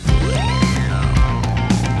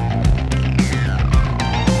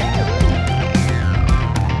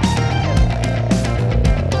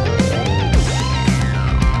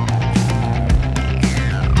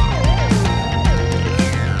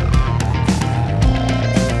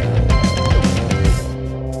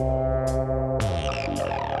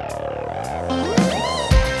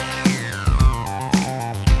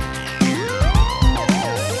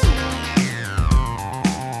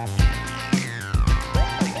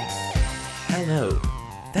Hello.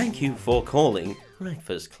 Thank you for calling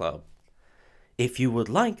Breakfast Club. If you would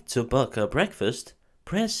like to book a breakfast,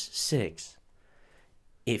 press 6.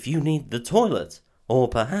 If you need the toilet, or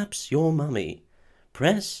perhaps your mummy,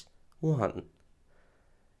 press 1.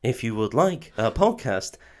 If you would like a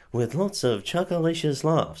podcast with lots of chuckalicious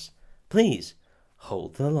laughs, please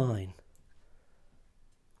hold the line.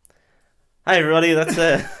 Hi everybody, that's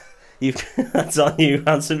that's our new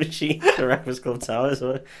answer machine for Breakfast Club Towers.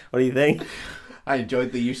 What do you think? I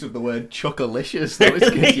enjoyed the use of the word chuckalicious. That was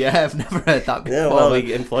good. Yeah, I've never heard that before. Yeah, well,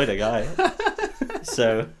 we employed a guy.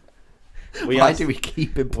 So why do we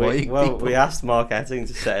keep employing people? We asked Mark Etting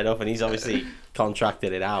to set it up, and he's obviously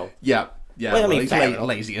contracted it out. Yeah. Well, I mean, he's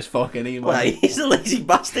lazy as fuck, isn't he? Well, he's a lazy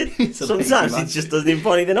bastard. Sometimes he just doesn't even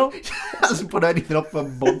put anything up. He hasn't put anything up for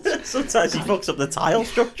months. Sometimes he fucks up the tile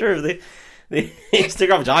structure of the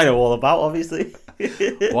Instagram, which I know all about, obviously.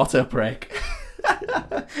 What a prick.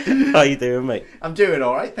 How you doing, mate? I'm doing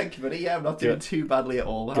alright, thank you, buddy. Yeah, I'm not doing too badly at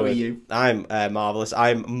all. How are you? I'm marvellous.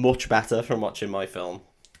 I'm much better from watching my film.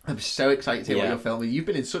 I'm so excited to hear what you're filming. You've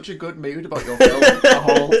been in such a good mood about your film the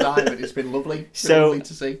whole time, and it's been lovely. Lovely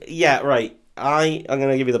to see. Yeah, right. I'm going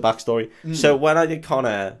to give you the backstory. So when I did Con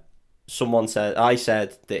Air, I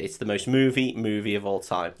said that it's the most movie of all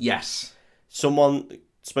time. Yes. Someone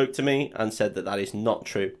spoke to me and said that is not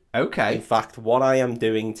true. Okay. In fact, what I am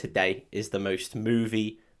doing today is the most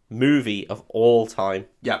movie of all time.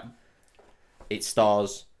 Yeah. It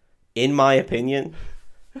stars, in my opinion,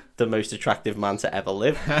 the most attractive man to ever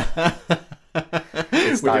live.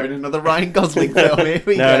 We're doing another Ryan Gosling film here.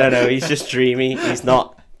 No. He's just dreamy. He's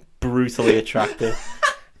not brutally attractive.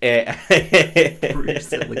 Brutally.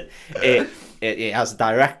 It has a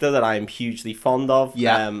director that I'm hugely fond of,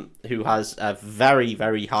 who has a very,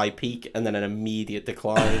 very high peak and then an immediate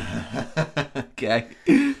decline. Okay.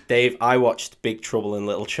 Dave, I watched Big Trouble in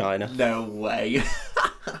Little China. No way.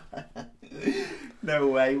 No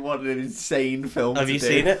way. What an insane film. Have you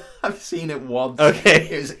seen it? I've seen it once. Okay.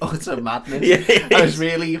 It was utter madness. Yeah, I was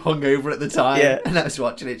really hungover at the time, and I was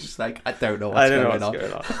watching it just like, I don't know what's going on.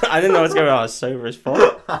 I didn't know what's going on. I was sober as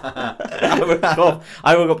fuck.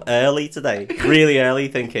 I woke up early today, really early,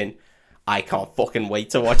 thinking, I can't fucking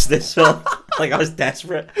wait to watch this film. Like, I was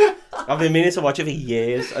desperate. I've been meaning to watch it for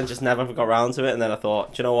years and just never got around to it. And then I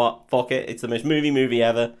thought, do you know what? Fuck it. It's the most movie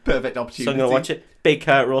ever. Perfect opportunity. So I'm going to watch it. Big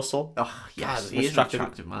Kurt Russell. Oh, yes. He's an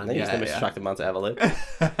attractive man. He's the most attractive man to ever live.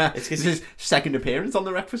 It's his second appearance on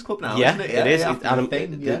the Breakfast Club now, yeah, isn't it? It is.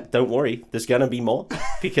 Don't worry. There's going to be more.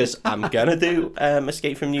 Because I'm going to do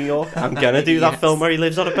Escape from New York. I'm going to do that film where he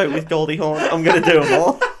lives on a boat with Goldie Hawn. I'm going to do them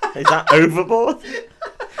all. Is that overboard?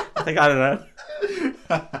 I don't know.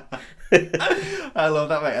 I love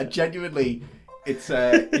that, mate. I genuinely,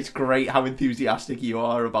 it's great how enthusiastic you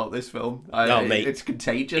are about this film. Mate, it's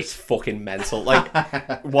contagious. It's fucking mental. Like,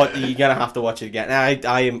 what you're gonna have to watch it again.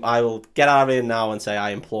 I will get out of here now and say I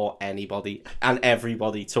implore anybody and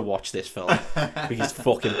everybody to watch this film because it's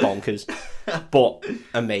fucking bonkers, but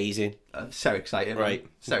amazing. I'm so excited, right?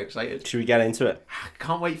 So excited. Should we get into it? I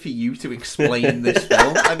can't wait for you to explain this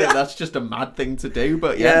film. I think that's just a mad thing to do,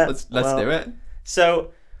 but let's do it.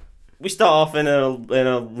 So we start off in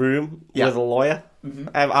a room with a lawyer. Mm-hmm.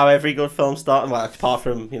 How every good film starts, well, apart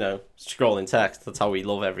from scrolling text. That's how we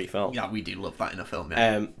love every film. Yeah, we do love that in a film.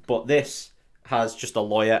 Yeah. But this has just a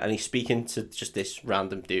lawyer, and he's speaking to just this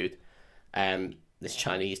random dude, this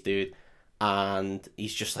Chinese dude, and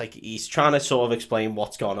he's just like he's trying to sort of explain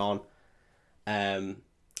what's going on, and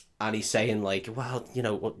he's saying like, well,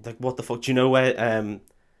 what the fuck? Do you know where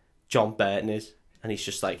John Burton is? And he's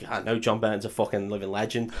just like, I know John Burton's a fucking living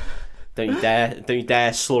legend. Don't you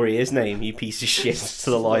dare slurry his name, you piece of shit,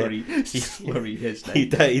 to the lawyer. Slurry his name. You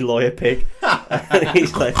dirty lawyer pig. And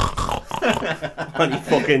he's like, and you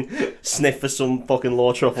fucking sniff for some fucking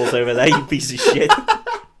law truffles over there, you piece of shit.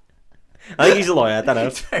 I think he's a lawyer, I don't know.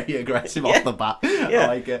 He's very aggressive off the bat. Yeah. I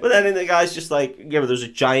like it. But then the guy's just like, but there's a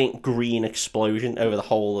giant green explosion over the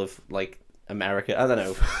whole of, like, America. I don't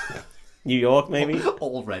know. New York, maybe?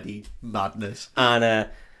 Already madness. And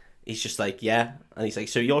he's just like, yeah. And he's like,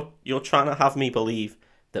 so you're trying to have me believe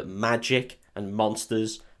that magic and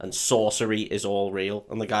monsters and sorcery is all real?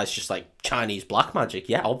 And the guy's just like, Chinese black magic?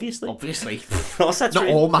 Yeah, obviously. Not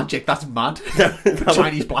all magic, that's mad.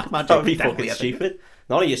 Chinese black magic. That would be fucking stupid.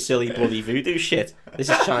 None of your silly bloody voodoo shit. This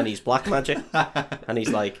is Chinese black magic. And he's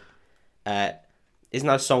like, isn't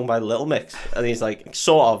that a song by Little Mix? And he's like,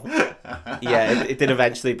 sort of. Yeah, it did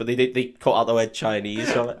eventually, but they cut out the word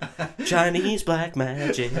Chinese from it. Chinese black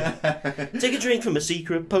magic. Take a drink from a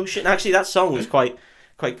secret potion. Actually, that song was quite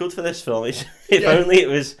good for this film. If only it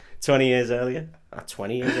was 20 years earlier. At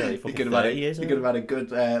 20 years early, You fucking could 30 years have early. had a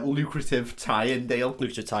good lucrative tie-in deal.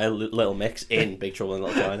 Lucrative tie, Little Mix in Big Trouble in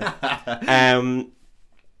Little China.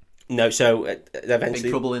 No, so eventually...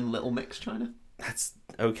 Big Trouble in Little Mix China? That's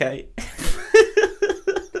okay.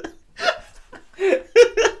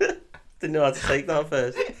 Didn't know how to take that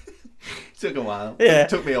first. Took a while. Yeah. It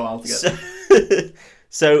took me a while to get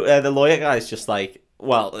So the lawyer guy's just like,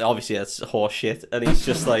 well, obviously that's horse shit. And he's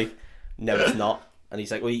just like, no, it's not. And he's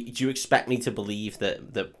like, well, do you expect me to believe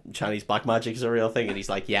that the Chinese black magic is a real thing? And he's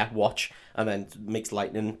like, yeah, watch. And then makes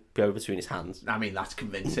lightning go between his hands. I mean, that's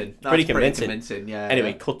convincing. That's Pretty convincing. Yeah.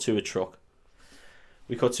 Anyway, yeah. cut to a truck.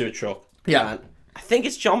 We cut to a truck. Yeah. And I think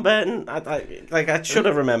it's John Burton. I should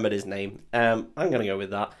have remembered his name. I'm going to go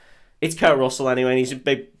with that. It's Kurt Russell anyway, and he's a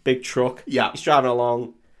big truck. Yeah. He's driving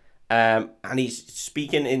along, and he's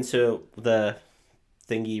speaking into the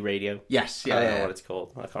thingy radio. Yes, I don't know what it's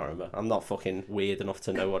called. I can't remember. I'm not fucking weird enough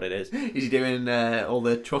to know what it is. Is he doing all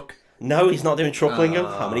the truck? No, he's not doing truck lingo.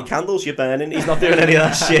 How many candles you burning? He's not doing any of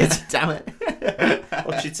that shit. Damn it.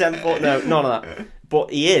 What's your 10 foot? No, none of that. But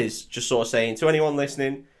he is just sort of saying to anyone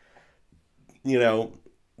listening, you know,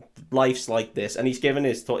 life's like this. And he's given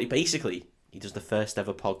his thought. Basically, he does the first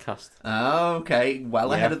ever podcast. Oh, okay.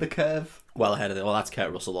 Well ahead of the curve. Well ahead of it. Well, that's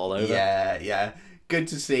Kurt Russell all over. Yeah. Good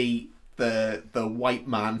to see the white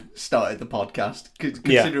man started the podcast,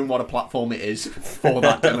 considering what a platform it is for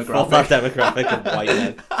that demographic. For that demographic of white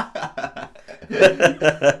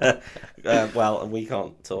men. Well, and we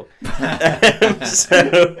can't talk.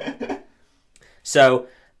 So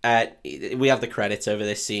we have the credits over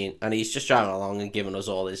this scene, and he's just driving along and giving us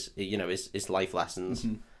all his life lessons.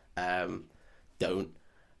 Mm-hmm. Don't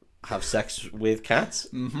have sex with cats.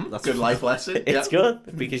 Mm-hmm. That's good life lesson. It's good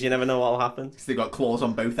because you never know what'll happen. They've got claws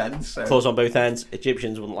on both ends. So. Claws on both ends.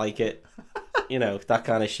 Egyptians wouldn't like it. You know, that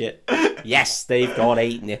kind of shit. Yes, they've got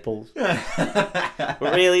 8 nipples. But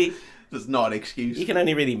really, that's not an excuse. You can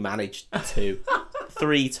only really manage 2.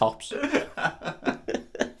 3 tops.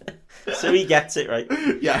 So he gets it, right?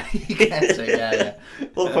 Yeah, he gets it, yeah.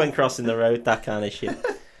 Look when crossing the road, that kind of shit.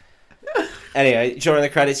 Anyway, during the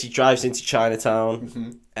credits, he drives into Chinatown.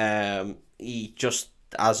 Mm-hmm. He just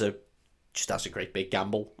has a great big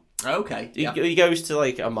gamble. Okay. He goes to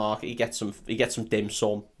like a market. He gets some dim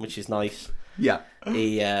sum, which is nice. Yeah.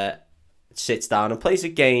 He sits down and plays a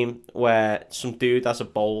game where some dude has a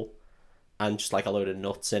bowl and just like a load of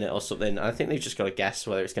nuts in it or something. I think they've just got to guess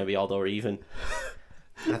whether it's going to be odd or even.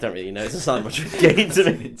 I don't really know. It's not much of a game to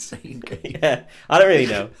me. An insane game. Yeah, I don't really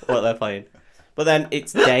know what they're playing. But then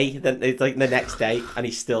it's day. Then it's like the next day, and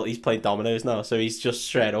he's playing dominoes now. So he's just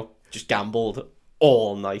straight up just gambled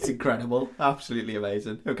all night. It's incredible. Absolutely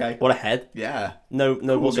amazing. Okay. What a head. Yeah. No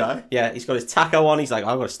cool guy. Yeah, he's got his taco on. He's like,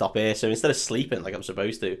 I've got to stop here. So instead of sleeping like I'm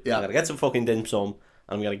supposed to, yeah. I'm gonna get some fucking dim sum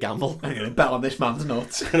and I'm gonna gamble. I'm gonna bet on this man's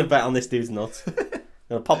nuts. I'm gonna bet on this dude's nuts.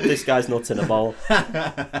 I'm gonna pop this guy's nuts in a bowl.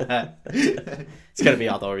 It's gonna be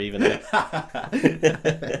odd or even.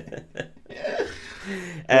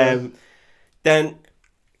 Then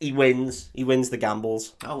he wins the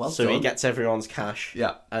gambles. Oh, well so done. he gets everyone's cash.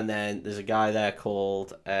 Yeah. And then there's a guy there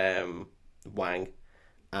called Wang,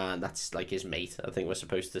 and that's like his mate. I think we're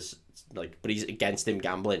supposed to like, but he's against him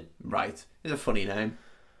gambling. Right. It's a funny name.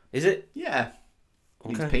 Is it? Yeah.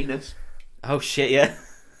 Okay. He's penis. Oh shit! Yeah.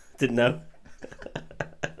 Didn't know.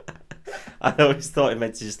 I always thought it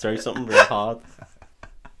meant to just throw something real hard.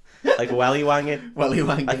 Like welly wanging. Welly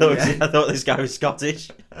wanging. I thought this guy was Scottish.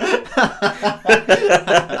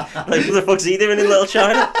 Like, what the fuck's he doing in Little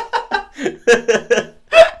China?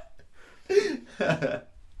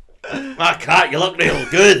 My cat, you look real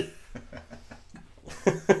good.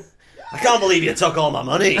 I can't believe you took all my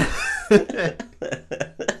money.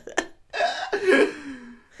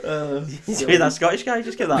 Did you hear that Scottish guy?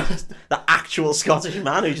 Just get that actual Scottish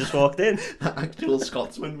man who just walked in. That actual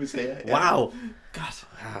Scotsman was here. Yeah. Wow. God.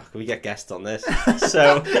 Can we get guests on this?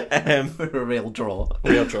 So, a real draw.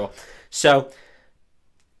 Real draw. So,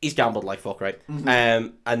 he's gambled like fuck, right? Mm-hmm.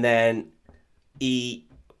 And then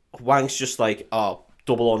Wang's just like, oh,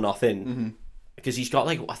 double or nothing. Because he's got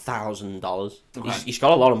like $1,000. Okay. He's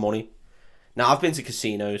got a lot of money. Now, I've been to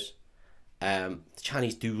casinos. The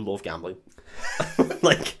Chinese do love gambling.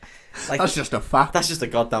 like that's just a fact. That's just a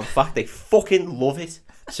goddamn fact. They fucking love it.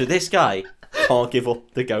 So this guy can't give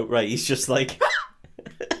up the goat, right? He's just like...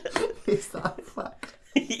 Is that a fact?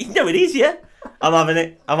 No, it is, yeah. I'm having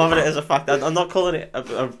it as a fact. I'm not calling it...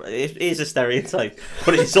 It is a stereotype,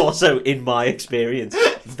 but it's also, in my experience,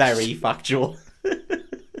 very factual.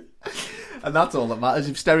 And that's all that matters.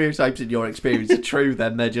 If stereotypes in your experience are true,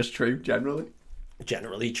 then they're just true, generally.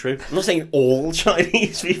 Generally true. I'm not saying all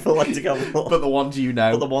Chinese people like to gamble, But the ones you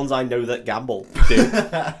know. but the ones I know that gamble do.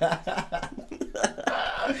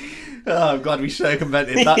 Oh, I'm glad we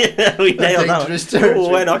circumvented that. Yeah, we nailed that. dangerous territory. Oh,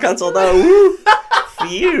 we're not cancelled now. Woo!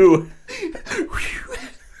 Phew.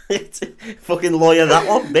 Fucking lawyer that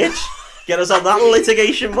one, bitch. Get us on that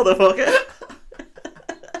litigation, motherfucker.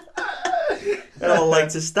 I don't like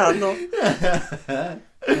to stand up.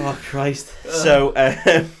 Oh Christ! So,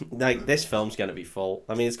 like, this film's gonna be full.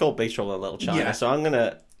 I mean, it's called Big Trouble in Little China, Yeah. so I'm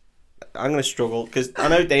gonna struggle because I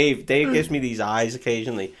know Dave gives me these eyes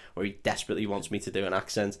occasionally where he desperately wants me to do an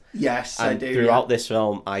accent. Yes, And I do. throughout this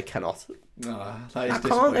film, I cannot. Oh, that is I can't,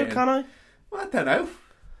 disappointing. though, can I? Well, I don't know.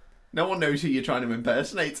 No one knows who you're trying to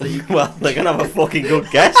impersonate, so you Well, they're gonna have a fucking good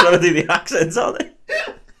guess when I do the accents, aren't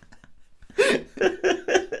they?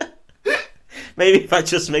 Maybe if I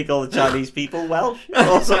just make all the Chinese people Welsh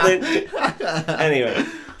or something. Anyway,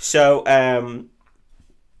 so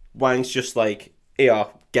Wang's just like, here,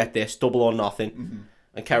 get this, double or nothing. Mm-hmm.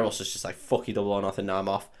 And Carol's just like, fuck you, double or nothing, now I'm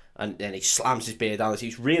off. And then he slams his beer down.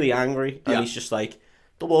 He's really angry. And he's just like,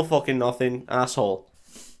 double or fucking nothing, asshole.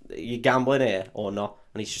 You gambling here or not?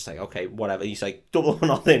 And he's just like, okay, whatever. He's like, double or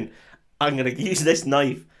nothing. I'm going to use this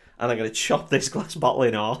knife and I'm going to chop this glass bottle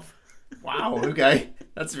in half. Wow, okay.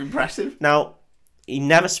 That's impressive. Now, he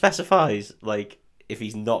never specifies, like, if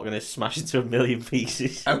he's not going to smash it to a million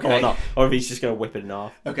pieces Okay. or not. Or if he's just going to whip it in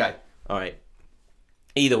half. Okay. All right.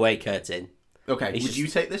 Either way, Kurt's in. Okay, He's would just- you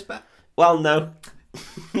take this bet? Well, no.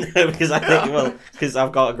 No, because I think, because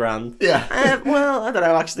I've got £1,000. Yeah. Well, I don't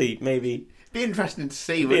know, actually, maybe. Be interesting to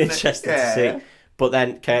see, Be wouldn't interested it? to Yeah. see. But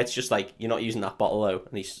then Kurt's just like, you're not using that bottle, though.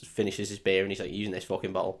 And he finishes his beer and he's like, using this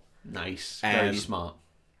fucking bottle. Nice. Very Um, smart.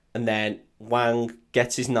 And then Wang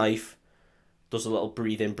gets his knife, does a little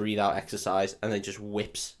breathe in, breathe out exercise, and then just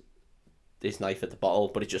whips his knife at the bottle,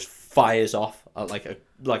 but it just fires off like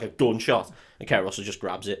a gunshot. And Kurt Russell just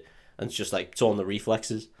grabs it and it's just like, it's on the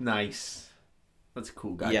reflexes. Nice. That's a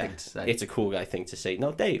cool guy Yeah, thing to say. it's a cool guy thing to say.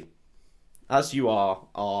 No, Dave, as you are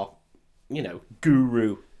our,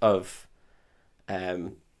 guru of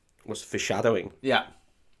what's foreshadowing. Yeah.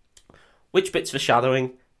 Which bit's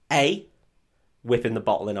foreshadowing? A, whipping the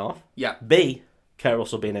bottle in half. Yeah. B, Kurt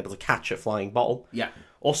Russell being able to catch a flying bottle. Yeah.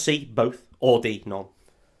 Or C, both. Or D, none.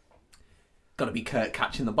 Got to be Kurt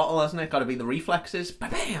catching the bottle, hasn't it? Got to be the reflexes.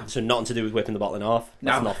 Bam! So nothing to do with whipping the bottle in half.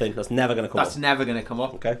 That's No. nothing. That's never going to come That's up. never going to come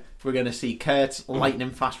up. Okay. We're going to see Kurt's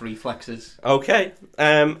lightning fast reflexes. Okay.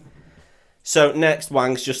 So next,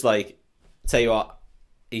 Wang's just like, tell you what,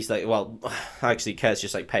 he's like, well, actually, Kurt's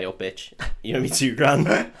just like, pay up, bitch. You owe me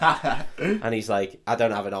 $2,000. And he's like, I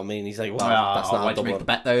don't have it on me. And he's like, well, that's not why'd you a make double. the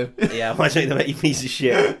bet, though? Yeah, why'd you make the bet, you piece of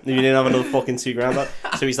shit? If you didn't have another fucking $2,000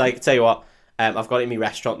 on. So he's like, tell you what, I've got it in my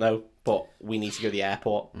restaurant though, but we need to go to the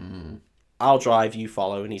airport. I'll drive, you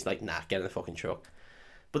follow. And he's like, nah, get in the fucking truck.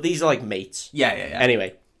 But these are like mates. Yeah.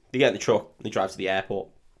 Anyway, they get in the truck, they drive to the airport.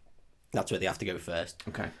 That's where they have to go first.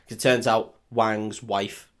 Okay. 'Cause it turns out Wang's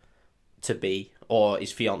wife to be, or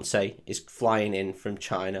his fiance, is flying in from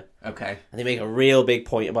China. Okay. And they make a real big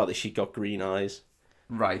point about that she's got green eyes,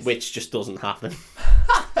 Right. which just doesn't happen.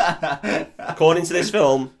 According to this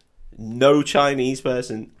film, no Chinese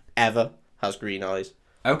person ever has green eyes.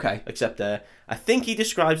 Okay. Except, I think he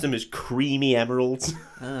describes them as creamy emeralds.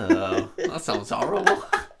 Oh, that sounds horrible.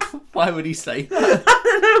 Why would he say that?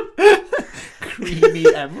 I don't know.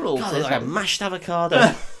 Creamy emeralds. God, they're like a mashed avocado.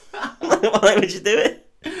 Why would you do it?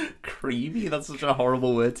 Creamy? That's such a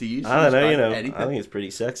horrible word to use. I don't know, describe I anything. think it's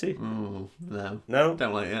pretty sexy. No. No?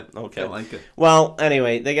 Don't like it. Okay. Don't like it. Well,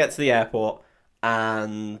 anyway, they get to the airport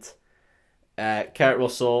and Kurt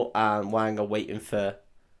Russell and Wang are waiting for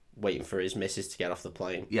his missus to get off the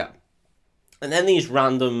plane. Yeah. And then these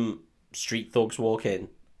random street thugs walk in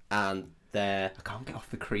and they're... I can't get off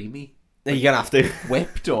the creamy. You're going to have to.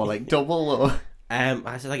 Whipped or like double or...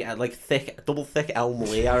 I said like thick, double thick Elm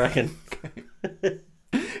Lee, I reckon.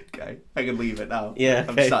 Okay. I can leave it now. Yeah, I'm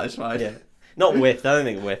okay. satisfied. Yeah. Not whipped, I don't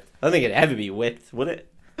think whipped. I don't think it'd ever be whipped, would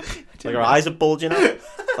it? Like her eyes are bulging out.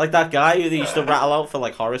 Like that guy who they used to rattle out for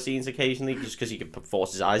like horror scenes occasionally just because he could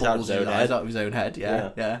force his eyes out of his own head. Out of his own head,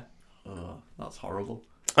 yeah. Oh, that's horrible.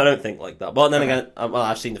 I don't think like that. But then Okay. again, well,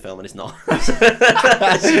 I've seen the film and it's not.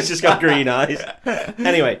 She's just got green eyes.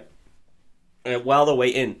 Anyway, while they're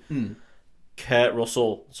waiting,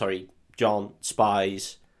 John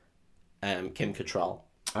spies Kim Cattrall.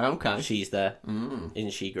 Okay. She's there.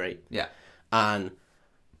 Isn't she great? Yeah. And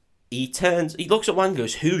he looks at Wang and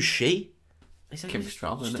goes, who's she? He's like, Kim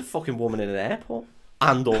Cattrall, just isn't a it? fucking woman in an airport.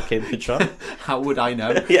 And or Kim Cattrall. How would I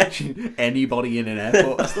know? Yeah. Anybody in an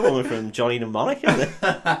airport. That's the woman from Johnny Mnemonic, isn't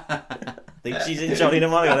it? think she's in Johnny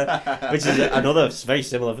Mnemonic, which is another very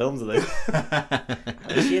similar film to this.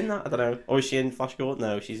 Is she in that? I don't know. Or is she in Flash Gordon?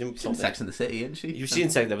 No, she's in something. Sex and the City, isn't she? You've seen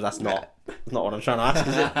Sex and the City, but that's not what I'm trying to ask,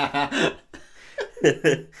 is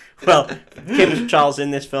it? Well, Kim Charles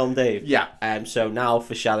in this film, Dave. Yeah. So now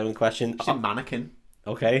foreshadowing question. She's a mannequin.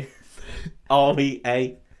 Okay. Are we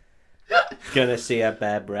A, gonna see her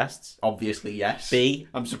bare breasts? Obviously, yes. B,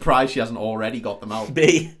 I'm surprised she hasn't already got them out.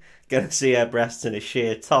 B, gonna see her breasts in a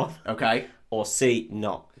sheer top? Okay. Or C,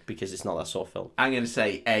 not, because it's not that sort of film. I'm going to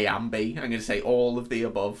say A and B. I'm going to say all of the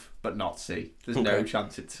above, but not C. There's no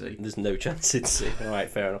chance it's C. There's no chance it's C. All right,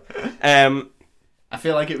 fair enough. I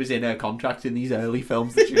feel like it was in her contract in these early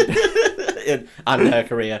films that she was and her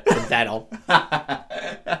career from then on.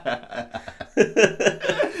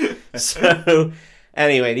 So,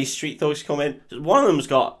 anyway, these street thugs come in. One of them's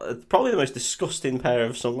got probably the most disgusting pair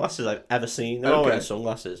of sunglasses I've ever seen. They're all wearing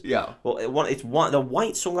sunglasses. Yeah. Well, it's the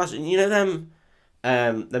white sunglasses. You know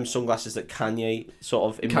them sunglasses that Kanye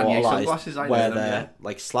sort of immortalised, where they're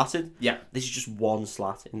like slatted. Yeah. This is just one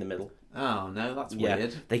slat in the middle. Oh no, that's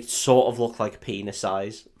weird. They sort of look like penis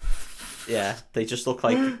size. Yeah, they just look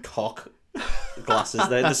like cock glasses.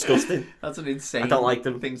 They're disgusting. That's an insane. I don't like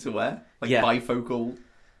them. Thing to wear, like bifocal,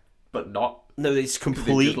 but not. No, it's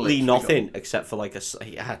completely nothing except for like I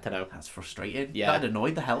don't know. That's frustrating. Yeah, that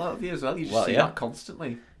annoyed the hell out of you as well. You just see that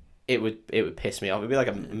constantly. It would piss me off. It'd be like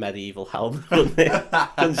a medieval helmet, wouldn't it?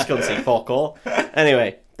 Just couldn't see fuck all.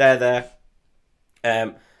 Anyway, they're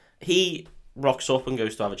there. He rocks up and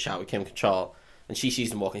goes to have a chat with Kim Cattrall, and she sees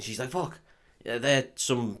them walking. She's like, "Fuck, they're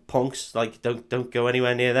some punks. Like, don't go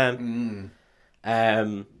anywhere near them."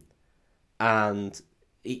 And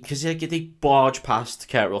because they barge past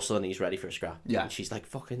Kurt Russell and he's ready for a scrap. Yeah, and she's like,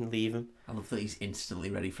 "Fucking leave him." I love that he's instantly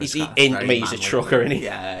ready for a scrap. He's a trucker, isn't he?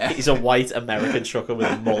 Yeah. He's a white American trucker with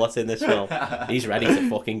a mullet in this film. He's ready to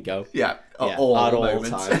fucking go. Yeah, at all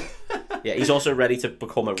time. Yeah, he's also ready to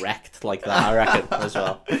become erect like that, I reckon, as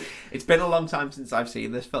well. It's been a long time since I've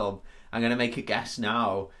seen this film. I'm going to make a guess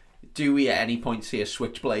now. Do we at any point see a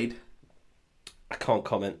switchblade? I can't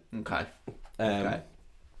comment. Okay.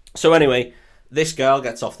 So anyway, this girl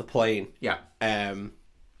gets off the plane. Yeah. And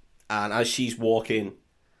as she's walking,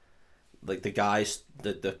 like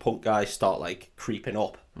the punk guys start like creeping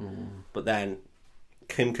up. But then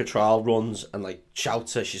Kim Cattrall runs and like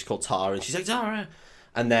shouts her. She's called Tara, and she's like, "Tara!"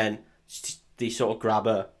 And then they sort of grab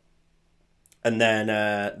her. And then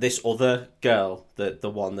this other girl, the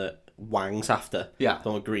one that Wang's after, the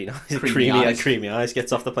one with green eyes, creamy eyes,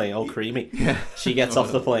 gets off the plane. Oh, creamy. Yeah. She gets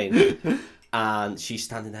off the plane, and she's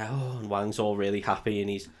standing there. Oh, and Wang's all really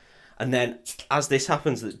happy, and then as this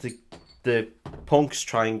happens, the punks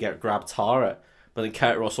try and grab Tara, but then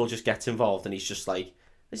Kurt Russell just gets involved, and he's just like,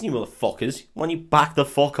 "Listen, you motherfuckers, why don't you back the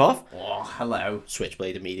fuck off?" Oh, hello.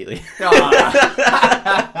 Switchblade immediately.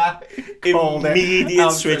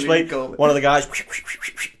 Immediate switchblade. One of the guys,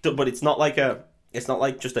 but it's not like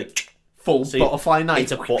just a full butterfly knife.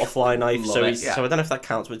 It's a butterfly knife. So I don't know if that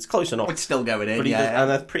counts, but it's close enough. It's still going in. But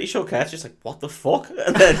and I'm pretty sure Kurt's just like, "What the fuck?"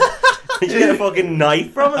 And then you get a fucking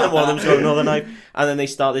knife from it, and one of them's got another knife, and then they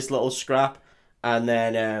start this little scrap, and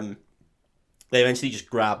then they eventually just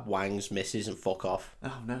grab Wang's missus and fuck off.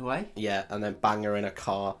 Oh, no way. Yeah, and then bang her in a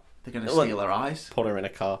car. They're going to steal her eyes? Put her in a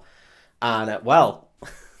car. And, Are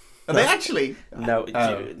they actually? No,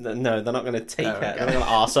 no, they're not going to take her. They're going to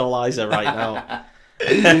arseholize her right now.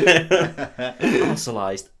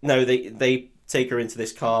 Arseholized. No, they take her into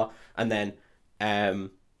this car, and then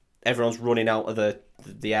everyone's running out of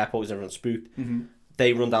the airport because everyone's spooked. Mm-hmm.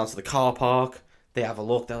 They run down to the car park. They have a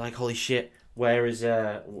look. They're like, "Holy shit. Where's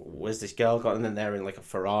this girl got?" And then they're in like a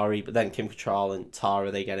Ferrari. But then Kim Cattrall and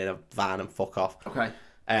Tara, they get in a van and fuck off. Okay.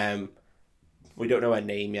 We don't know her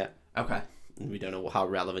name yet. Okay. We don't know how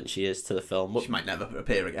relevant she is to the film. She might never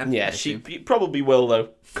appear again. Yeah, she probably will though.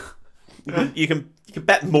 You can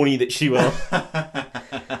bet money that she will. I'll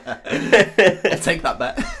take that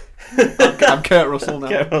bet. I'm Kurt Russell now.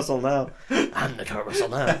 Kurt Russell now. I'm the Kurt Russell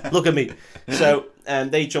now. Look at me. So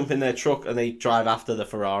they jump in their truck and they drive after the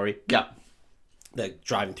Ferrari. Yeah. They're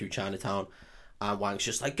driving through Chinatown, and Wang's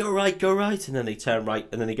just like, go right, and then they turn right,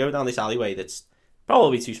 and then they go down this alleyway that's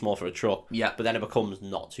probably too small for a truck. Yeah. But then it becomes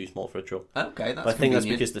not too small for a truck. Okay, that's But I think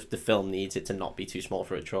convenient. that's because the film needs it to not be too small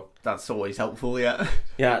for a truck. That's always helpful, yeah.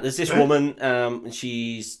 Yeah, there's this woman,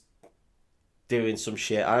 she's doing some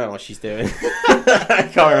shit. I don't know what she's doing. I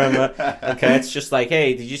can't remember. Okay, it's just like,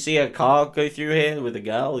 "Hey, did you see a car go through here with a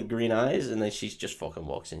girl with green eyes?" And then she's just fucking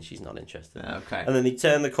walks in. She's not interested. Okay. And then they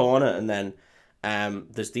turn the corner, and then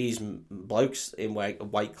there's these blokes in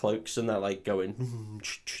white cloaks, and they're like going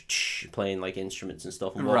playing like instruments and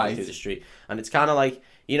stuff and walking through the street. And it's kind of like,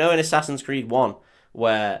 You know, in Assassin's Creed 1,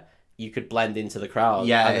 where you could blend into the crowd.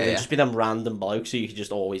 Yeah, and yeah, it'd yeah. just be them random blokes who you could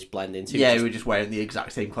just always blend into. Yeah, just, we were just wearing the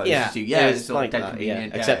exact same clothes yeah, as you. Yeah, it's all like dead that. Yeah,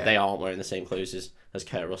 convenient. except they aren't wearing the same clothes as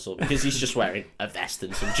Kurt Russell because he's just wearing a vest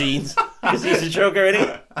and some jeans because he's a Joker, isn't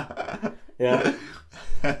he? Yeah.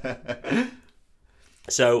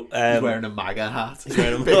 So he's wearing a MAGA hat. He's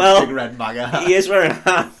wearing a big red MAGA hat. He is wearing a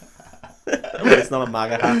hat. But it's not a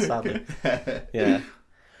MAGA hat, sadly. Yeah.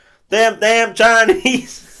 Damn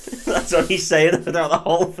Chinese. That's what he's saying throughout the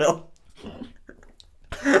whole film.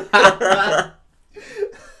 I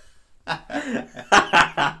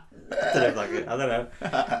don't know.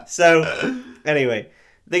 So, anyway,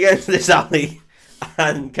 they go into this alley,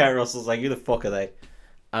 and Kurt Russell's like, "Who the fuck are they?"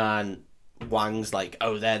 And Wang's like,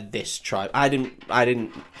 "Oh, they're this tribe." I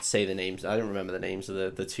didn't say the names. I don't remember the names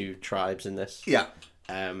of the two tribes in this. Yeah.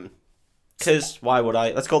 Because why would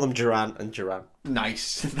I? Let's call them Duran and Duran.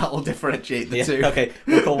 Nice. That'll differentiate the two. Okay,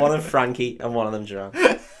 we'll call one of them Frankie and one of them Duran.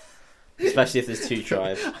 Especially if there's two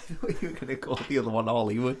tribes. I thought you were going to call the other one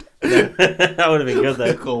Hollywood. That would have been good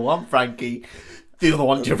though. Call one Frankie, the other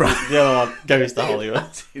one Duran. The other one goes to Hollywood.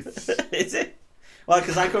 Is it? Well,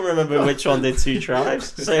 because I couldn't remember which one did two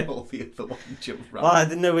tribes. So Call the other one Duran. Well, I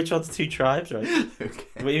didn't know which one's two tribes, right? Okay.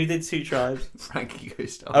 But who did two tribes? Frankie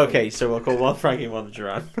goes to Hollywood. Okay, so we'll call one Frankie and one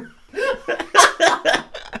Duran.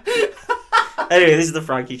 Anyway, this is the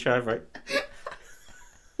Frankie tribe, right?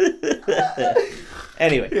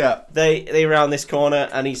 Anyway, Yeah. they round this corner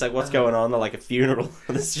and he's like, "What's going on?" They're like, "A funeral."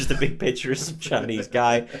 And it's just a big picture of some Chinese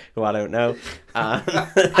guy who I don't know. And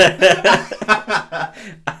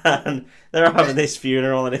they're having this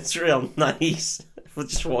funeral and it's real nice. We're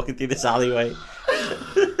just walking through this alleyway.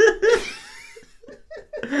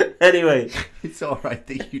 Anyway. It's alright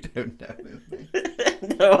that you don't know him.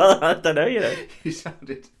 No, well, I don't know, you know. You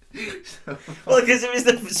sounded so... Well, because it was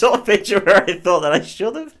the sort of picture where I thought that I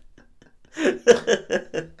should have.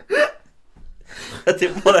 I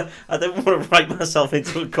didn't want to write myself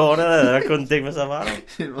into a corner that I couldn't dig myself out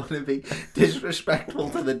of. Didn't want to be disrespectful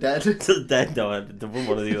to the dead. To the dead, no, I wouldn't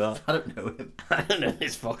want to do that. I don't know him. I don't know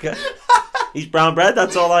this fucker. He's brown bread,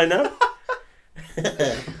 that's all I know.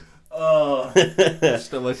 Oh,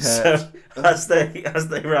 stomach So, hurts. as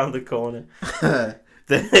they round the corner,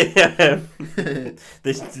 the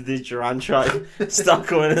Duran tribe start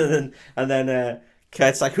going and then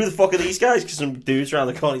Kurt's like, "Who the fuck are these guys?" Because some dudes around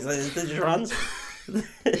the corner. He's like, "The Durans."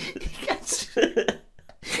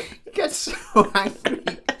 He gets so angry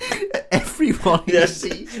at everyone he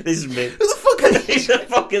sees. This is me. Who the fuck are these? Who the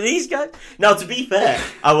fuck are these guys? Now, to be fair,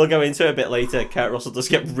 I will go into it a bit later. Kurt Russell does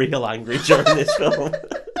get real angry during this film.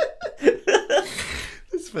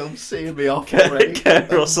 This film's seeing me off already. Kurt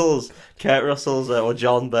Russell's or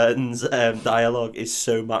John Burton's dialogue is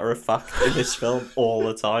so matter of fact in this film all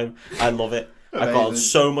the time. I love it. I've got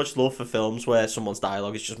so much love for films where someone's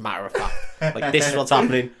dialogue is just matter of fact. Like, this is what's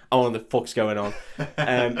happening. Oh, what the fuck's going on?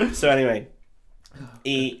 So anyway,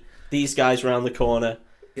 these guys around the corner.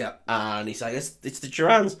 Yeah. And he's like, it's the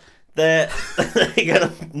Durans. They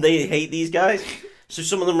hate these guys. So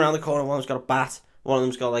some of them around the corner, one of them's got a bat, one of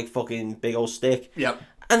them's got like fucking big old stick. Yep.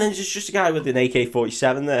 And then there's just a guy with an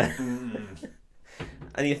AK-47 there.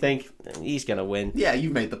 And you think, he's going to win. Yeah, you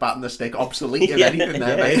made the bat and the stick obsolete if anything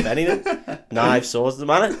there, mate. If anything. Knives, swords, doesn't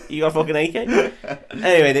matter. You got a fucking AK.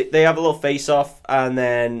 Anyway, they have a little face-off, and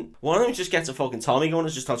then one of them just gets a fucking Tommy gun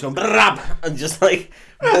and just starts going, brab, and just, like,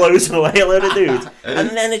 blows away a load of dudes. And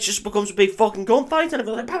then it just becomes a big fucking gunfight, and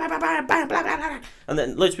everyone's like, blah, blah, blah, blah, blah, blah, blah. And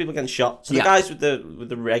then loads of people getting shot. So the guys with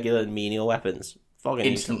the regular menial weapons, fucking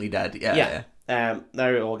instantly dead. Yeah.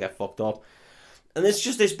 They all get fucked up. And there's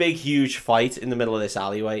just this big, huge fight in the middle of this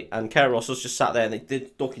alleyway, and Kurt Russell's just sat there, and they're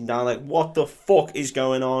ducking down, like, what the fuck is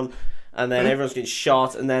going on? And then everyone's getting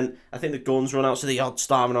shot, and then I think the guns run out, so they're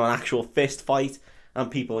starting on an actual fist fight,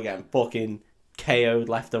 and people are getting fucking KO'd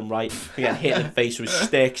left and right. They're getting hit in the face with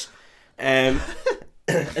sticks. And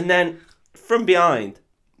then, from behind,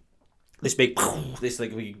 this big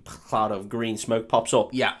cloud of green smoke pops up.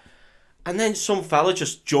 Yeah. And then some fella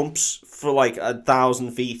just jumps for, like,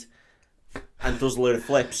 1,000 feet. And does a load of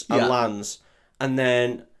flips and lands. And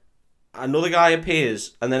then another guy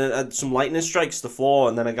appears. And then some lightning strikes the floor.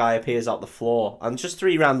 And then a guy appears out the floor. And just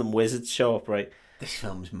 3 random wizards show up, right? This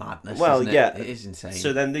film's madness, well, isn't it? yeah. It is insane.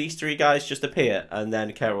 So then these 3 guys just appear. And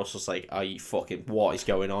then Kurt Russell's like, "Are you fucking... what is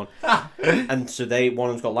going on?" And so one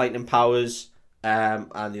of them's got lightning powers.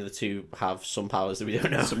 And the other 2 have some powers that we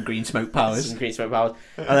don't know. Some green smoke powers. Some green smoke powers.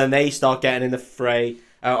 And then they start getting in the fray.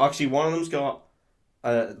 Actually, one of them's got...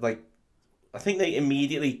 I think they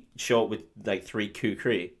immediately show up with, like, 3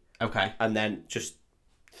 Kukri. Okay. And then just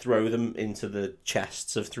throw them into the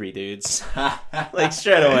chests of 3 dudes. Like,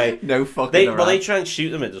 straight away. No fucking around. Well, they try and shoot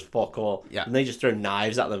them and just fuck all. Yeah. And they just throw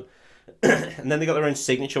knives at them. And then they got their own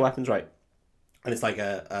signature weapons, right? And it's like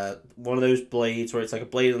a one of those blades where it's like a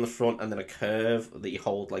blade on the front and then a curve that you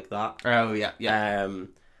hold like that. Oh, yeah.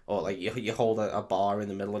 Or like you hold a bar in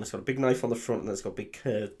the middle and it's got a big knife on the front and it's got a big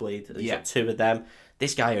curved blade. And got 2 of them.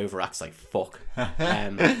 This guy overacts like fuck.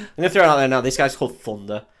 I'm going to throw it out there now. This guy's called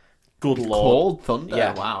Thunder. Good lord. Called Thunder?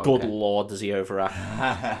 Yeah, Wow. Good lord, does he overact.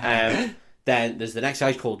 Then there's the next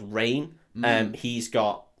guy called Rain. He's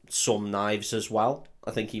got some knives as well. I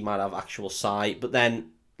think he might have actual sight. But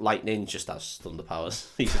then Lightning just has thunder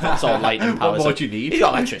powers. He's got all lightning powers. What more do you need? He's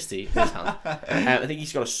got electricity in his hand. I think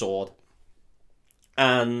he's got a sword.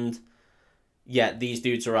 And yeah, these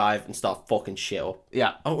dudes arrive and start fucking shit up.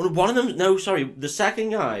 Yeah. Oh, one of them... No, sorry. The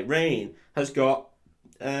second guy, Rain, has got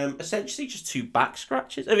essentially just 2 back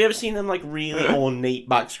scratches. Have you ever seen them, like, really ornate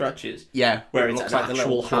back scratches? Yeah. Where it it's looks an like the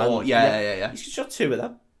actual little claw. hand. Yeah. He's just got 2 of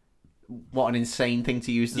them. What an insane thing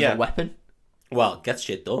to use as Yeah. a weapon. Well, gets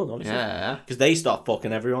shit done, honestly. Yeah. Because they start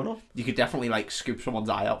fucking everyone up. You could definitely, like, scoop someone's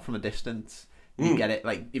eye out from a distance. You get it,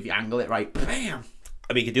 like, if you angle it right, bam!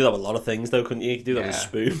 I mean, you could do that with a lot of things, though, couldn't you? You could do that with a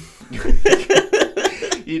spoon.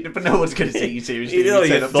 But no one's going to take you seriously. You do if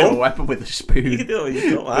you turn up to a weapon with a spoon. You could do it with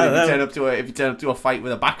your thumb. But if you turn up to a fight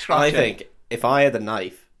with a back scratcher. I think if I had a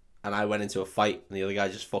knife and I went into a fight and the other guy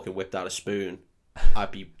just fucking whipped out a spoon,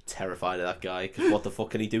 I'd be terrified of that guy. Because what the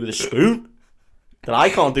fuck can he do with a spoon that I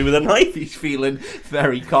can't do with a knife? He's feeling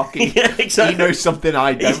very cocky. Yeah, exactly. He knows something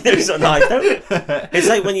I don't. He knows something I don't. It's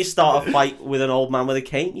like when you start a fight with an old man with a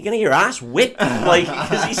cane, you're going to get your ass whipped. Like,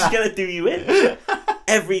 because he's going to do you in.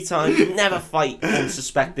 Every time. You never fight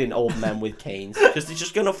unsuspecting old men with canes. Because they're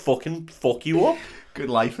just going to fucking fuck you up. Good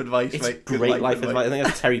life advice, It's mate. Good great life advice. I think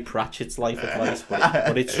that's Terry Pratchett's life advice,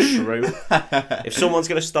 but it's true. If someone's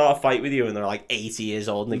going to start a fight with you and they're like 80 years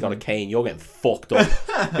old and they got a cane, you're getting fucked up.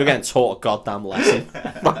 You're getting taught a goddamn lesson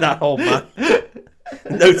by that old man.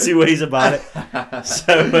 No 2 ways about it.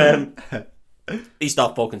 So he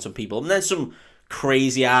started fucking some people, and then some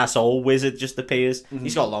crazy asshole wizard just appears.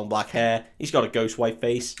 He's got long black hair. He's got a ghost white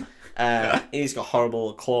face. He's got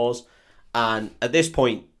horrible claws, and at this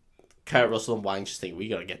point, Kurt Russell and Wang just think we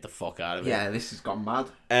gotta get the fuck out of here. Yeah, this has gone mad.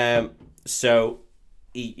 So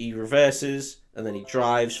he reverses and then he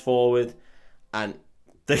drives forward, and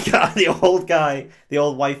the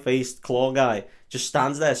old white faced claw guy, just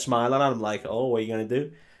stands there smiling at him like, "Oh, what are you gonna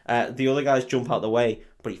do?" The other guys jump out the way,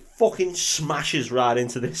 but he fucking smashes right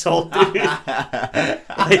into this old dude.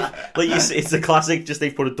 like you see, it's the classic. Just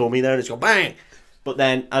they put a dummy there and it's go bang. But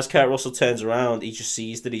then, as Kurt Russell turns around, he just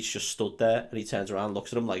sees that he's just stood there, and he turns around, and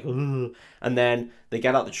looks at him like, ugh. And then they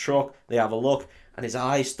get out the truck, they have a look, and his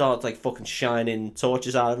eyes start like fucking shining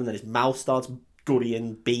torches out of him, and then his mouth starts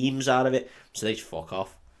gutting beams out of it. So they just fuck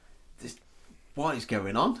off. What is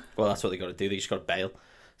going on? Well, that's what they got to do. They just got to bail.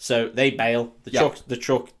 So they bail. The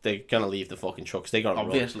truck. They're gonna leave the fucking truck. 'Cause they got to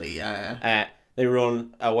Obviously, run. yeah. They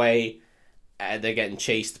run away. They're getting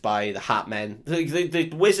chased by the hat men.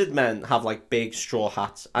 The wizard men have like big straw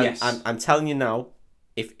hats. Yes. I'm telling you now,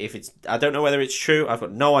 if it's, I don't know whether it's true. I've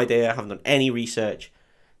got no idea. I haven't done any research.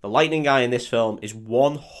 The lightning guy in this film is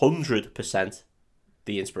 100%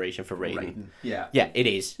 the inspiration for Raiden. Yeah. Yeah, it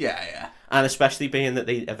is. Yeah. And especially being that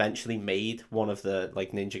they eventually made one of the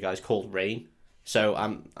like ninja guys called Rain. So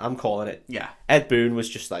I'm calling it. Yeah. Ed Boon was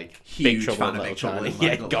just like Huge Big Trouble fan in of Little Big Trouble China. in Yeah,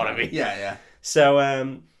 Little gotta China. be. Yeah.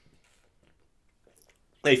 So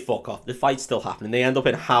they fuck off. The fight's still happening. They end up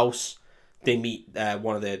in a house. They meet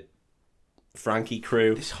one of the Frankie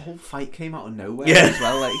crew. This whole fight came out of nowhere Yeah. as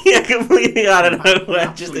well. Like, Yeah, completely out of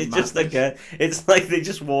nowhere. Just Absolute it's just like it's like they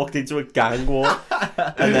just walked into a gang war,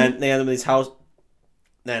 and then they end up in this house.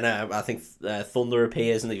 Then I think Thunder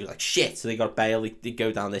appears, and they're like shit. So they got bail. They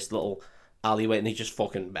go down this little alleyway, and they just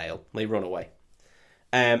fucking bail. They run away.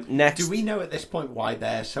 Next, do we know at this point why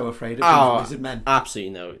they're so afraid of these wizard men?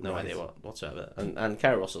 Absolutely no idea whatsoever. And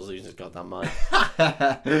Kurt Russell's losing his goddamn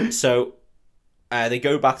mind. So they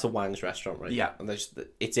go back to Wang's restaurant, right? Yeah. And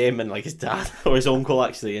it's him and like his dad or his uncle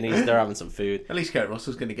actually, and they're having some food. At least Kurt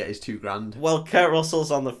Russell's going to get his $2,000. Well, Kurt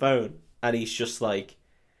Russell's on the phone and he's just like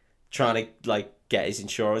trying to like get his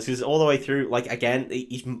insurance because all the way through, like again,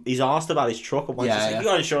 he's asked about his truck and Wang's just like, you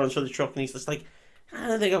got insurance for the truck, and he's just like, I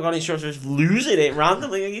don't think I've got insurance for just losing it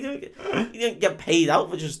randomly. You don't get paid out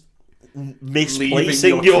for just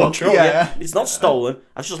misplacing your truck. Yeah. It's not stolen.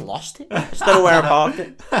 I've just lost it. I just don't know where I parked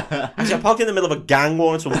it. Actually, I parked it in the middle of a gang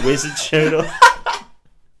war and some wizard showed up.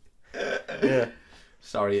 Yeah.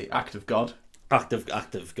 Sorry, act of God. Act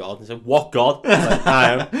of God. He said, what God? Like,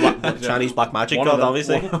 I am. Chinese black magic God,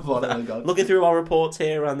 obviously. One of the gods. Looking through our reports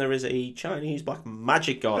here, and there is a Chinese black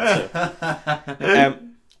magic God. So,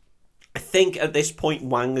 I think at this point,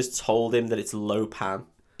 Wang has told him that it's Lo Pan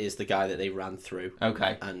is the guy that they ran through.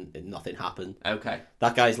 Okay. And nothing happened. Okay.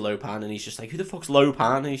 That guy's Lo Pan, and he's just like, who the fuck's Lo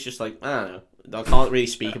Pan? And he's just like, I don't know. I can't really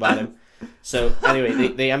speak about him. So, anyway,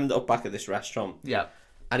 they end up back at this restaurant. Yeah.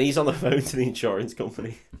 And he's on the phone to the insurance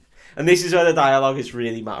company. And this is where the dialogue is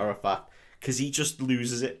really matter of fact. Because he just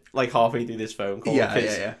loses it, like, halfway through this phone call.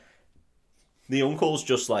 Yeah. The uncle's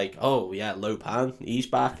just like, oh, yeah, Lo Pan, he's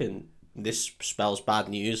back, and this spells bad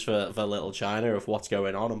news for little China of what's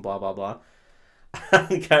going on, and blah, blah, blah.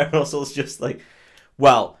 And Kurt Russell's just like,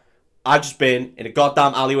 well, I've just been in a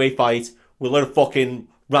goddamn alleyway fight with a load of fucking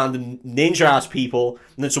random ninja-ass people,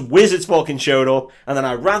 and then some wizards fucking showed up, and then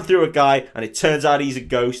I ran through a guy, and it turns out he's a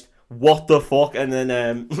ghost. What the fuck? And then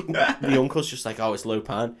the uncle's just like, oh, it's Lo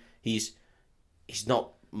Pan. He's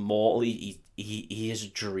not mortal. He has a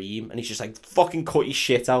dream, and he's just like, fucking cut your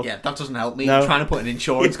shit out. Yeah, that doesn't help me. No. I'm trying to put an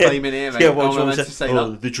insurance claim in here, mate. Yeah, What am I meant to to say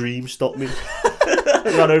oh, that? the dream stopped me.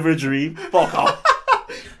 Ran over a dream. Fuck off.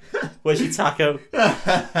 Where's your taco?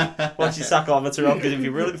 What's your tachometer on? Because if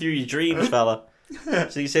you're running through your dreams, fella.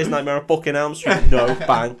 So he says Nightmare on Fucking Elm Street. No,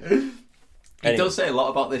 bang. It does say a lot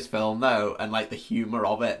about this film, though, and like the humour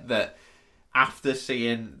of it, that after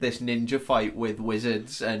seeing this ninja fight with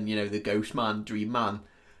wizards and, you know, the Ghost Man, Dream Man,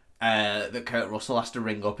 that Kurt Russell has to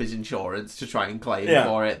ring up his insurance to try and claim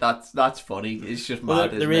for it. That's funny. It's just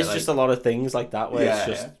mad. There is just a lot of things like that where it's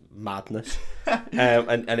just madness.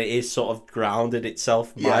 And it is sort of grounded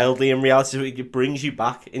itself mildly in reality. So it brings you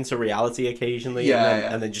back into reality occasionally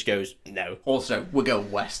and then just goes, no. Also, we're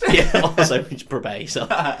going west. Also, just prepare yourself.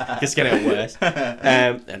 It's going to get worse.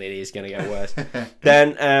 And it is going to get worse.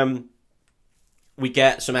 Then we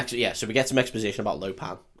get some some exposition about Lo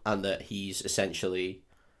Pan, and that he's essentially...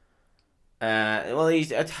 I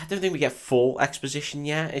don't think we get full exposition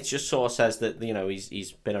yet. It just sort of says that, you know,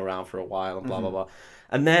 he's been around for a while and blah blah blah.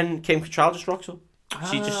 And then Kim Cattrall just rocks up.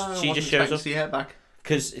 She just shows up. See her back.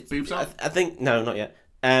 Because I think no, not yet.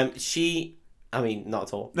 Not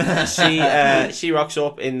at all. She rocks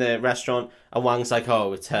up in the restaurant, and Wang's like,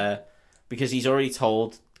 oh, it's her, because he's already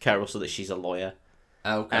told Kurt Russell that she's a lawyer.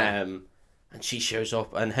 Okay. And she shows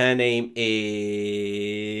up, and her name is...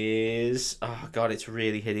 Oh, God, it's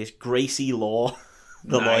really hideous. Gracie Law,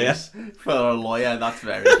 the lawyer. For a lawyer, that's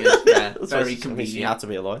very good. Yeah, very convenient. She had to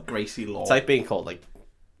be a lawyer. Gracie Law. It's like being called, like,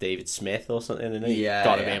 David Smith or something, isn't it? Yeah.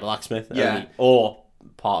 Gotta be a blacksmith. Yeah. Or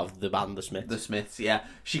part of the band The Smiths. The Smiths, yeah.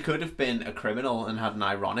 She could have been a criminal and had an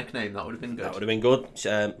ironic name. That would have been good. That would have been good.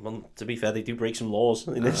 Well, to be fair, they do break some laws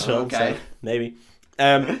in this film, okay. So maybe.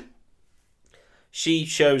 She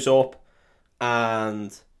shows up,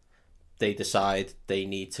 and they decide they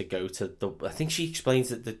need to go to the... I think she explains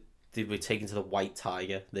that they were taken to the White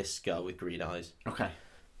Tiger, this girl with green eyes. Okay.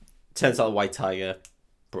 Turns out the White Tiger,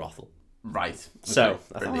 brothel. Right. Okay. So,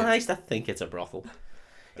 I thought, I used to think it's a brothel.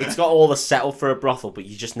 It's got all the setup for a brothel, but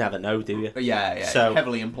you just never know, do you? Yeah. So,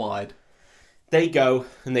 heavily implied. They go,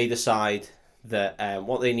 and they decide that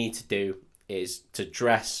what they need to do is to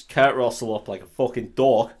dress Kurt Russell up like a fucking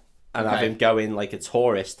dork and have him go in like a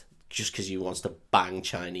tourist, just because he wants to bang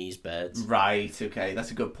Chinese birds. Right, okay.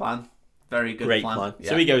 That's a good plan. Very good Great plan.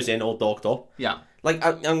 Yeah. So he goes in all dorked up. Yeah. Like,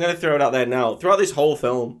 I'm going to throw it out there now. Throughout this whole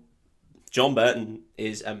film, John Burton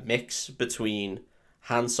is a mix between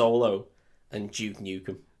Han Solo and Duke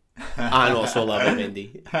Nukem. And also love him,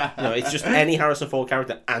 Indy. No, it's just any Harrison Ford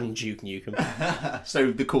character and Duke Nukem.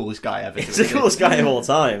 So the coolest guy ever. It's the coolest guy of all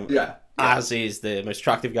time. Yeah. As is the most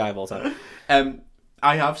attractive guy of all time.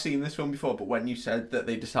 I have seen this film before, but when you said that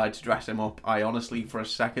they decide to dress him up, I honestly, for a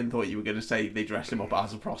second, thought you were going to say they dress him up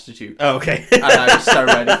as a prostitute. Oh, okay. And I was so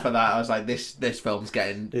ready for that. I was like, this film's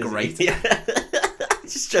getting great. Yeah.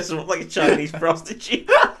 Just dress him up like a Chinese prostitute.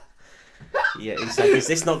 Yeah, he's like, is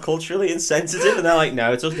this not culturally insensitive? And they're like,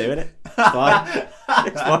 no, it's us doing it. It's fine.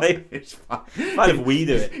 It's fine. It's fine. Fine if we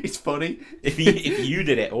do it. It's funny. If you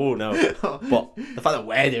did it, oh no. But the fact that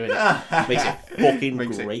we're doing it makes it fucking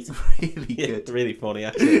great. It really good. It's really funny,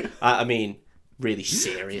 actually. I mean, really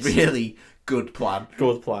serious. Really good plan.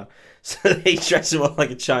 Good plan. So they dress him up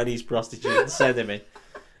like a Chinese prostitute and send him in.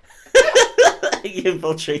 He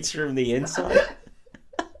infiltrates from the inside.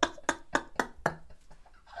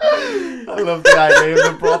 I love the idea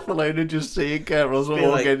of the brothel owner just seeing Kurt Russell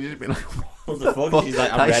walk in and just be like, what the fuck? She's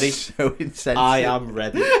like, I'm ready. So insensitive. I am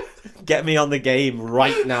ready. Get me on the game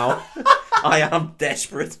right now. I am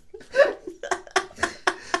desperate.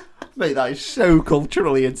 Mate, that is so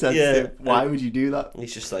culturally insensitive. Yeah. Why would you do that?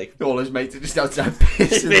 He's just like, All his mates are just outside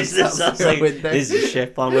pissing themselves Sounds through like, a window. this is a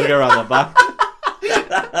shit plan. We'll go around the back.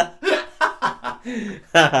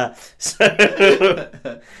 So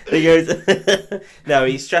he goes. No,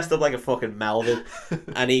 he's dressed up like a fucking Melvin,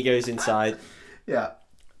 and he goes inside. Yeah.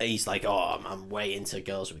 He's like, "Oh, I'm way into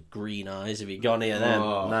girls with green eyes. Have you gone near them?"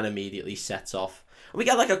 Oh. And then immediately sets off. And we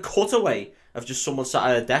get like a cutaway of just someone sat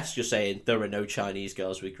at a desk just saying there are no Chinese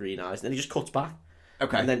girls with green eyes, and then he just cuts back.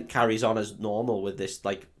 Okay. And then carries on as normal with this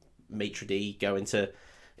like maitre d' go into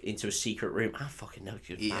a secret room. I don't fucking know.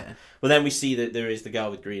 Yeah. Well, then we see that there is the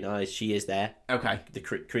girl with green eyes. She is there. Okay.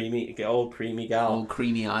 The old creamy girl. Old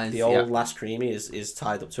creamy eyes. The old last creamy is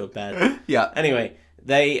tied up to a bed. Yeah. Anyway,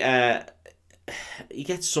 he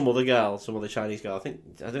gets some other Chinese girl.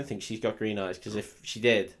 I don't think she's got green eyes, because if she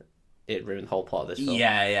did, it'd ruin the whole plot of this film.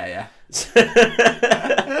 Yeah.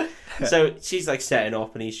 So she's like setting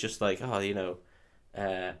up, and he's just like, "Oh,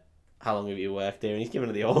 how long have you worked here?" And he's giving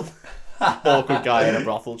her the old awkward guy in a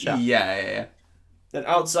brothel chat. Yeah. Then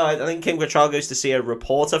outside, I think Kim Cattrall goes to see a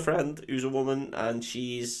reporter friend who's a woman, and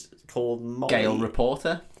she's called Molly. Gail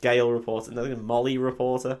Reporter. No, Molly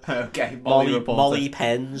Reporter. Okay, Molly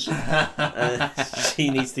Pens. She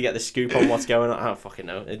needs to get the scoop on what's going on. I don't fucking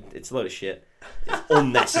know. It's a load of shit. It's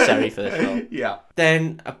unnecessary for this film. Yeah.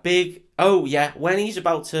 Then when he's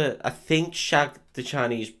about to, I think, shag the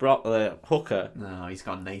Chinese hooker. No, he's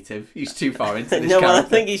gone native. He's too far into this No, character. well, I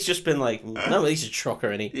think he's just been like, no, he's a trucker,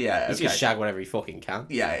 and Yeah, he's gonna shag whatever he fucking can.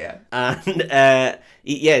 Yeah. And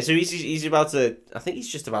so he's about to. I think he's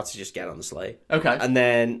just about to just get on the sleigh. Okay. And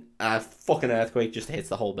then a fucking earthquake just hits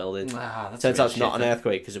the whole building. That's Turns a out bit it's not an shitty.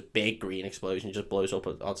 earthquake, because a big green explosion just blows up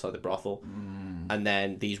outside the brothel. And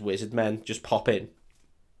then these wizard men just pop in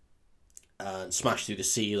and smash through the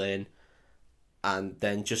ceiling, and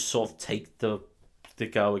then just sort of take the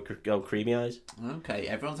girl with creamy eyes. Okay,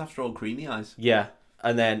 everyone's after all creamy eyes. Yeah.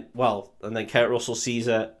 And then Kurt Russell sees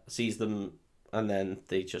them, and then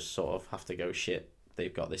they just sort of have to go, shit,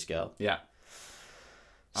 they've got this girl. Yeah.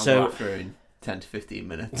 I'll So go after her in 10 to 15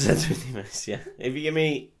 minutes. 10 to 15 minutes, yeah. If you give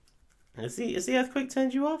me... Has the earthquake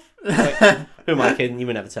turned you off? Like, who am I kidding? You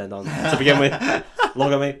were never turned on. To begin with,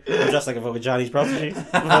 look at me. I'm dressed like a fucking Chinese prostitute. For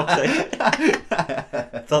fuck's sake.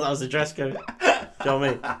 Thought that was the dress code. Do you know what I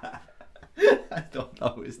mean? I don't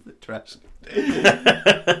know, it's the dress.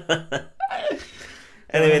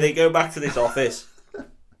 Anyway, they go back to this office.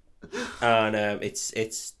 And it's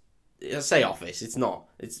I say office, it's not.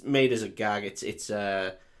 It's made as a gag. It's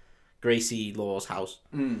Gracie Law's house.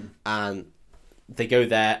 And they go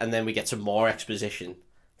there, and then we get some more exposition,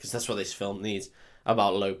 because that's what this film needs,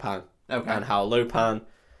 about Lo Pan. Okay. And how Lo Pan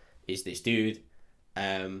is this dude,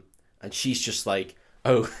 and she's just like,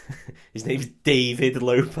 oh, his name's David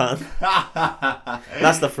Lo Pan.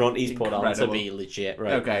 That's the front he's put on to be legit,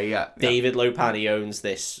 right? Okay, yeah. David Lo Pan, he owns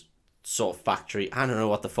this sort of factory. I don't know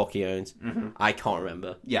what the fuck he owns. I can't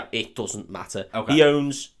remember. Yeah. It doesn't matter. Okay. He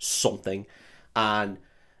owns something, and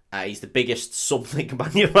he's the biggest something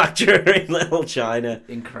manufacturer in Little China.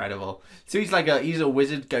 Incredible. So he's a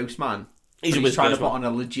wizard ghost man. He's trying to ghost put man. on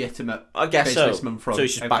a legitimate I guess so. businessman front. So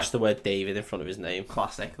he's just Okay. bashed the word David in front of his name.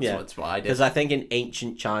 Classic. Yeah. That's what I did. Because I think in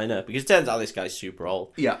ancient China, because it turns out this guy's super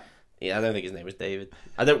old. Yeah. Yeah, I don't think his name was David.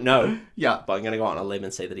 I don't know, Yeah. but I'm going to go out on a limb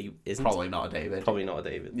and say that he isn't. Probably not a David. Probably not a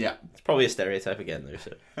David. Yeah. It's probably a stereotype again, though,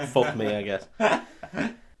 so fuck me, I guess.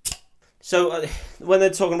 So, when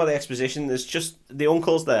they're talking about the exposition, there's just the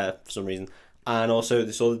uncle's there for some reason, and also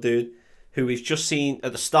this other dude who we've just seen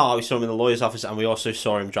at the start. We saw him in the lawyer's office, and we also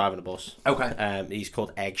saw him driving a bus. Okay. He's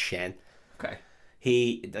called Egg Shen. Okay.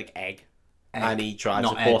 He, like, egg. And he drives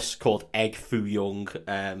not a bus called Egg Foo Young,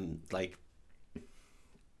 like,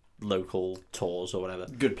 local tours or whatever.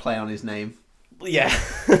 Good play on his name. Yeah.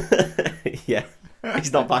 Yeah.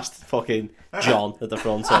 He's not past fucking John at the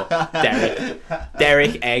front or Derek.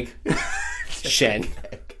 Derek Egg Shen.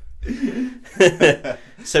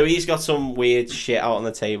 So he's got some weird shit out on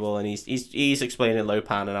the table, and he's explaining Lo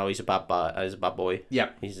Pan and how he's a bad boy. Yeah.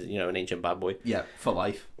 He's an ancient bad boy Yeah. For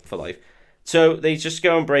life. for life. So they just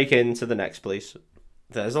go and break into the next place.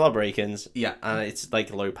 There's a lot of break-ins. Yeah. And it's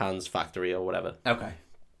like Lo Pan's factory or whatever. Okay.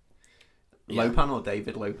 Yeah. Lo Pan or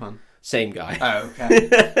David Lo Pan? Same guy. Oh, okay.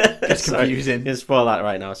 It's confusing. Just spoil that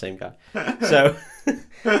right now, same guy. So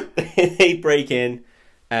they break in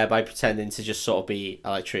by pretending to just sort of be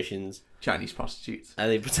electricians. Chinese prostitutes.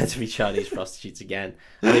 And they pretend to be Chinese prostitutes again.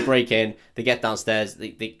 And they break in, they get downstairs,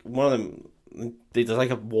 one of them, there's like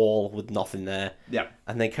a wall with nothing there. Yeah.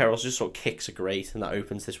 And then Carol just sort of kicks a grate, and that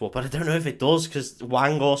opens this wall. But I don't know if it does, because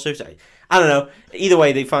Wang also... I don't know. Either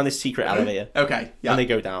way, they find this secret elevator. Okay. Yeah. And they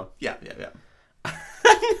go down. Yeah.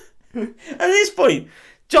 At this point,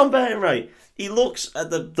 John Burton, right, he looks at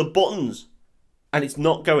the buttons and it's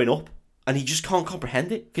not going up and he just can't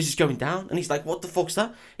comprehend it because it's going down and he's like, what the fuck's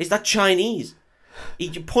that? Is that Chinese? He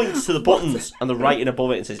points to the buttons and the writing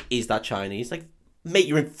above it and says, is that Chinese? Like, mate,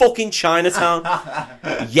 you're in fucking Chinatown.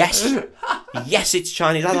 Yes. Yes, it's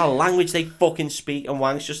Chinese. That's a language they fucking speak. And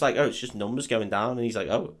Wang's just like, oh, it's just numbers going down. And he's like,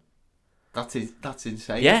 oh. That's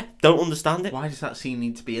insane. Yeah, don't understand it. Why does that scene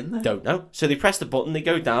need to be in there? Don't know. So they press the button, they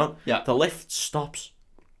go down. Yeah. The lift stops.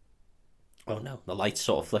 Oh no, the lights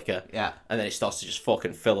sort of flicker. Yeah. And then it starts to just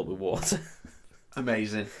fucking fill up with water.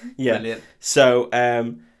 Amazing. Yeah. Brilliant. So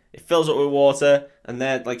it fills up with water and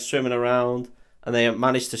they're like swimming around and they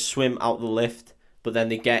manage to swim out the lift, but then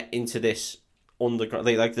they get into this underground,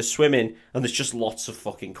 they're swimming and there's just lots of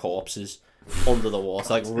fucking corpses under the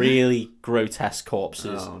water, like really grotesque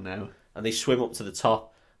corpses. Oh no. And they swim up to the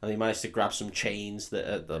top and they manage to grab some chains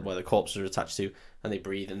that where the corpses are attached to, and they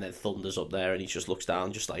breathe and then thunder's up there and he just looks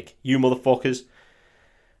down just like, you motherfuckers.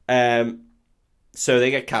 So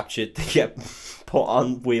they get captured, they get put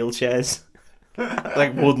on wheelchairs.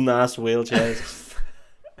 Like wooden ass wheelchairs.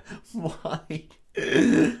 Why?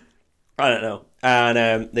 I don't know.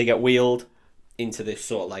 And they get wheeled into this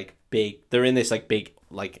sort of like big, they're in this like big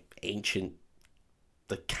like ancient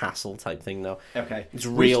the castle type thing now. Okay. It's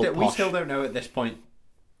real we posh. still don't know at this point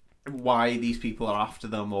why these people are after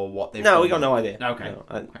them or what they've No, done. we got no idea. Okay.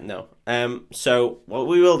 No. So what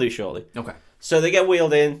we will do shortly. Okay. So they get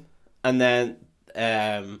wheeled in and then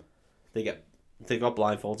they got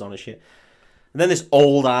blindfolds on and shit. And then this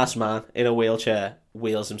old ass man in a wheelchair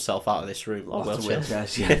wheels himself out of this room. Lots of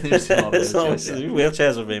wheelchairs, yeah. There's a lot of wheelchairs, yeah.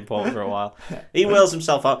 Wheelchairs have been important for a while. He wheels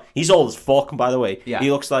himself out. He's old as fuck, by the way. Yeah. He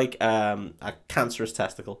looks like a cancerous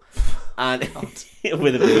testicle. And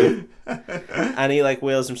with a beard. And he like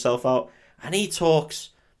wheels himself out. And he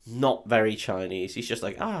talks not very Chinese. He's just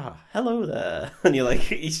like, hello there. And you're like,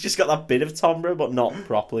 he's just got that bit of timbre, but not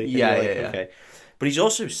properly. And Yeah, you're like, yeah. Okay. But he's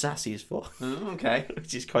also sassy as fuck. Oh, okay.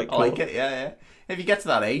 Which is quite cool. I like it, yeah. If you get to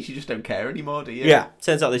that age, you just don't care anymore, do you? Yeah.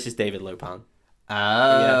 Turns out this is David Lopan.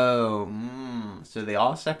 Oh. So they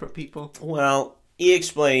are separate people? Well, he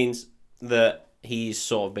explains that he's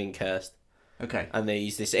sort of been cursed. Okay. And that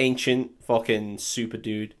he's this ancient fucking super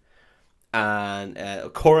dude. And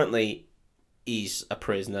currently, he's a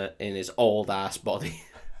prisoner in his old ass body.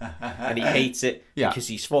 And he hates it because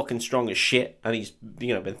he's fucking strong as shit. And he's,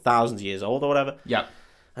 been thousands of years old or whatever. Yeah.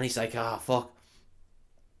 And he's like, fuck.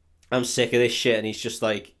 I'm sick of this shit. And he's just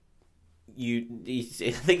like, I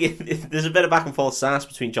think there's a bit of back and forth sass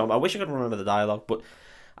between John. I wish I could remember the dialogue, but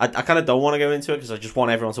I kind of don't want to go into it because I just want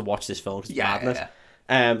everyone to watch this film because it's madness.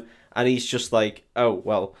 Yeah. And he's just like,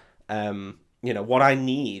 what I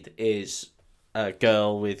need is a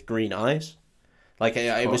girl with green eyes. Like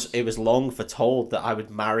it was long foretold that I would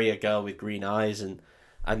marry a girl with green eyes and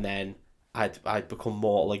then I'd become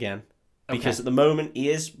mortal again. Because at the moment he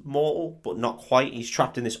is mortal, but not quite. He's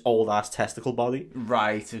trapped in this old ass testicle body.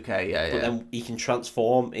 Right. Okay. Yeah. But then he can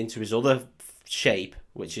transform into his other shape,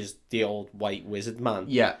 which is the old white wizard man.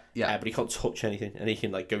 Yeah. But he can't touch anything, and he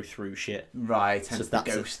can like go through shit. Right. So that's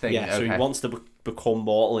the ghost thing. Yeah. So he wants to become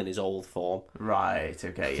mortal in his old form. Right.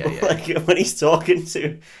 Okay. Yeah. Like when he's talking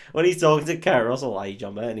to Kurt Russell, like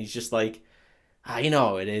John Burton, he's just like, you know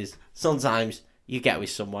how it is. Sometimes you get with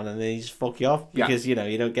someone and then they just fuck you off because you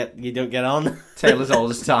don't get on. Taylor's all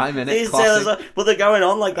as time, innit? But they're going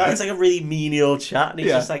on like that. It's like a really menial chat, and he's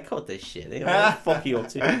just like, "Cut this shit. What the fuck are you up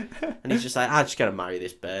to?" And he's just like, "I just gotta marry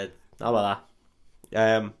this bird." How about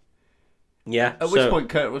that? Yeah. At which point,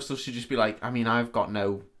 Kurt Russell should just be like, "I mean, I've got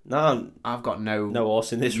no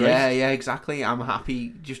horse in this race." Yeah, exactly. I'm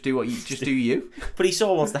happy. Just do do you. But he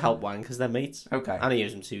sort of wants to help Wang because they're mates. Okay. And he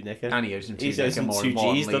owes him 2 nicker. And he owes him 2 G's,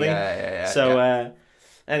 doesn't he? Yeah. So,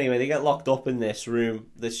 anyway, they get locked up in this room.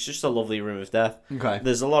 There's just a lovely room of death. Okay.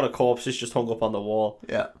 There's a lot of corpses just hung up on the wall.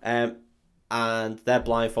 Yeah. And they're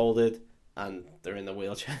blindfolded, and they're in the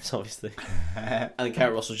wheelchairs, obviously. And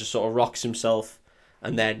Kurt Russell just sort of rocks himself,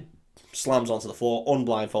 and then slams onto the floor,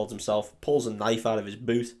 unblindfolds himself, pulls a knife out of his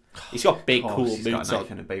boot. He's got big, cool boots got a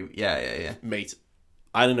knife on. in a boot. Yeah. Mate,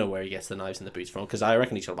 I don't know where he gets the knives and the boots from, because I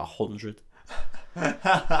reckon he's got about 100.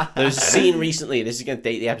 There was a scene recently, this is going to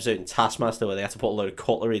date the episode in Taskmaster, where they had to put a load of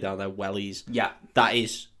cutlery down their wellies. Yeah. That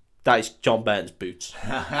is John Burton's boots.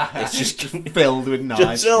 It's just filled with knives.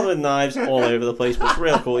 Just filled with knives all over the place, but it's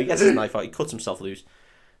real cool. He gets his knife out, he cuts himself loose,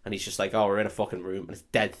 and he's just like, we're in a fucking room, and it's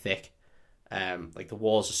dead thick. Like, the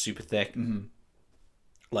walls are super thick. Mm-hmm.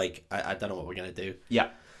 Like, I don't know what we're going to do. Yeah.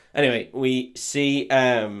 Anyway, we see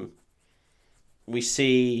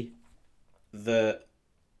the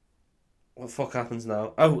what the fuck happens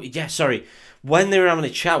now? Oh, yeah, sorry. When they were having a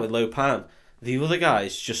chat with Lo Pan, the other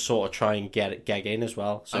guys just sort of try and geg in as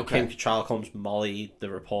well. So Okay. Kim Cattrall comes, Molly, the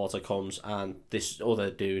reporter, comes, and this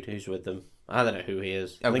other dude who's with them. I don't know who he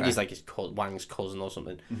is. I think Okay. he's like his Wang's cousin or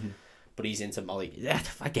something. Mm-hmm. But he's into Molly. Yeah,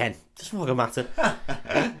 again, doesn't fucking matter.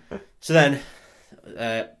 So then,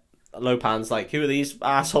 Lo Pan's like, who are these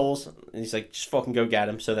assholes? And he's like, just fucking go get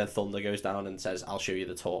him. So then Thunder goes down and says, I'll show you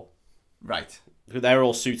the tour. Right. They're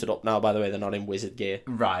all suited up now, by the way. They're not in wizard gear.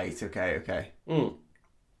 Right. Okay.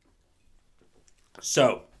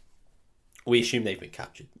 So, we assume they've been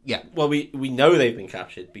captured. Yeah. Well, we know they've been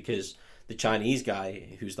captured because the Chinese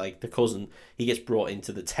guy, who's like the cousin, he gets brought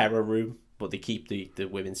into the terror room, but they keep the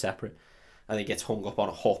women separate. And he gets hung up on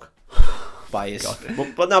a hook by his...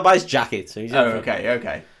 but no, by his jacket. So he's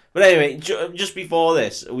Okay. But anyway, just before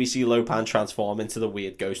this, we see Lo Pan transform into the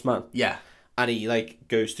weird ghost man. Yeah. And he, like,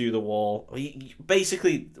 goes through the wall. He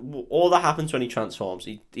basically, all that happens when he transforms,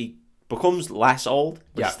 he becomes less old,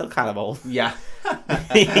 but he's still kind of old. Yeah.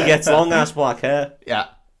 He gets long-ass black hair. Yeah.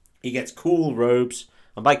 He gets cool robes.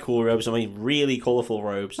 And by cool robes, I mean really colourful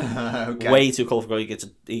robes. Okay. Way too colourful. He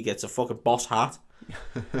gets a fucking boss hat.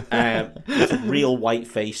 It's a real white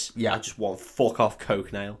face. Yeah. And just one fuck-off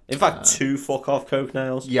coke nail. In fact, two fuck-off coke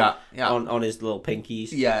nails. Yeah. On his little pinkies.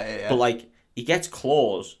 Yeah. But, like, he gets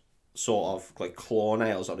claws, sort of, like, claw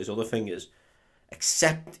nails on his other fingers.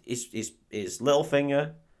 Except his little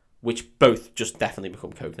finger, which both just definitely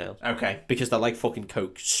become coke nails. Okay. Because they're like fucking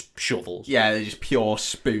coke shovels. Yeah, they're just pure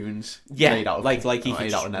spoons. Yeah, made out of, like he can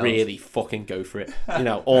just really fucking go for it. You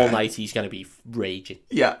know, all night he's gonna be raging.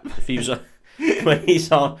 Yeah. If he was when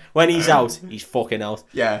he's out, he's fucking out.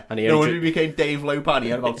 Yeah. And he no only wonder he became Dave Lo Pan. He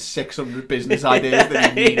had about 600 business ideas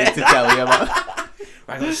that he needed to tell you about.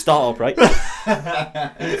 Right, got to start up, right?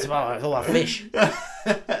 It's all about fish.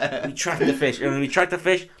 We track the fish,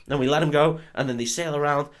 then we let them go, and then they sail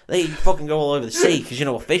around. They fucking go all over the sea, because you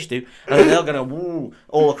know what fish do. And then they're going to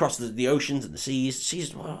all across the oceans and the seas.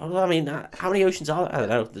 Seas, well, I mean, how many oceans are there? I don't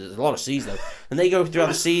know. There's a lot of seas, though. And they go throughout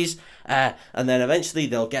the seas, and then eventually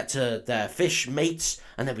they'll get to their fish mates,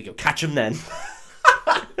 and then we go catch them then.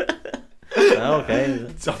 Okay.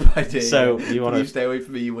 Top idea. So you want to stay away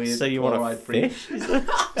from me, you weird. So you want to freak. fish?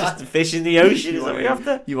 Just fish in the ocean? Is that what you have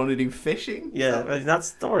to? You want to do fishing? Yeah, I mean,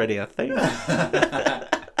 that's already a thing.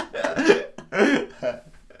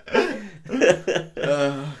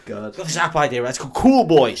 Oh God! I've got this app idea. Right? It's called Cool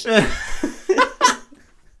Boys.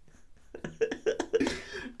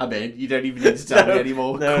 I mean, you don't even need to tell me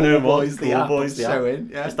anymore. No more. Boys, Cool the app. Boys, the So app. in.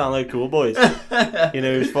 Yeah. Just download Cool Boys. You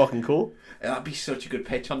know who's fucking cool? That'd be such a good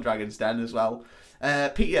pitch on Dragon's Den as well.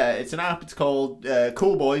 Peter, it's an app. It's called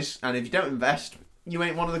Cool Boys, and if you don't invest, you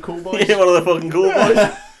ain't one of the cool boys. You're one of the fucking cool boys.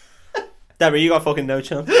 Deborah, you got fucking no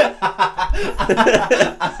chance.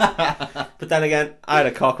 But then again, I had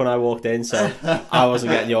a cock when I walked in, so I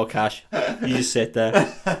wasn't getting your cash. You just sit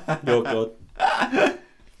there. You're good.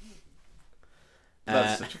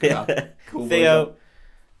 That's such a good app. Cool Theo, Boys.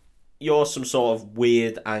 you're some sort of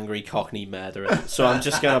weird, angry Cockney murderer. So I'm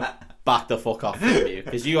just going to back the fuck off from you.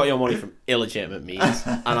 Because you got your money from illegitimate means.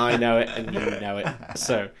 And I know it, and you know it.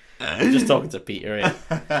 So I'm just talking to Peter here.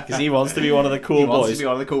 Because he wants to be one of the cool He boys. wants to be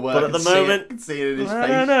one of the cool boys. But at the moment, I can see it in his I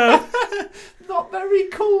face. don't know. Not very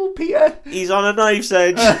cool, Peter. He's on a knife's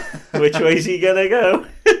edge. Which way's he going to go?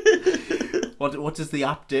 What does the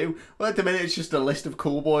app do? Well, at the minute, it's just a list of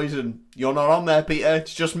cool boys, and you're not on there, Peter.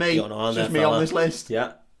 It's just me. You're not on it's there, just me fella. on this list.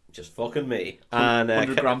 Yeah, just fucking me. And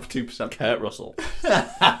 100 grand for 2%. Kurt Russell.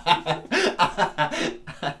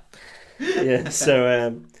 Yeah,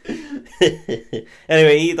 so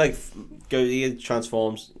anyway, he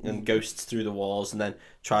transforms and ghosts through the walls, and then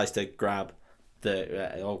tries to grab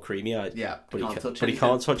the old creamy eyes. Yeah, but he anything.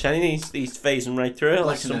 can't touch anything. He's phasing right through it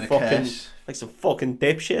Blessing and a curse. like some fucking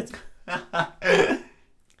dipshit.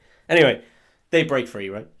 Anyway, they break free,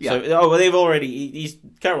 right? Yeah. So they've already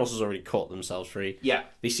Kurt Russell's already cut themselves free. Yeah.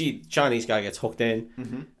 They see Chinese guy gets hooked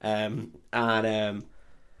in, and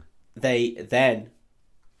they then.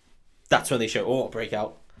 That's when they show break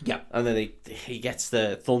out. Yeah. And then he gets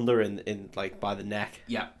the Thunder in like by the neck.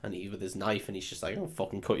 Yeah. And he with his knife, and he's just like, "I'll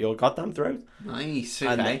fucking cut your goddamn throat." Nice.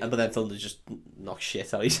 Okay. But then Thunder just knocks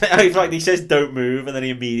shit out. He says, "Don't move," and then he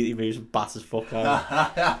immediately moves and bats his fuck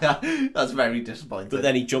out. That's very disappointing. But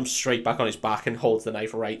then he jumps straight back on his back and holds the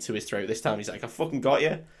knife right to his throat. This time he's like, "I fucking got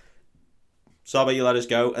you." So how about you let us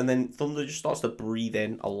go? And then Thunder just starts to breathe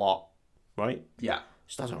in a lot, right? Yeah.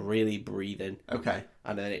 Starts to really breathe in. Okay.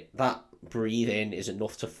 And then that breathe in is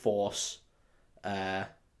enough to force Kurt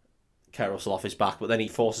Russell off his back, but then he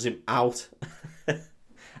forces him out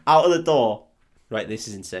out of the door. Right, this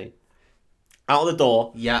is insane. Out of the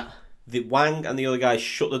door, Yeah. The Wang and the other guy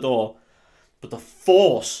shut the door, but the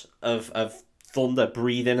force of Thunder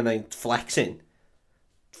breathing and then flexing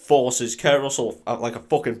forces Kurt Russell like a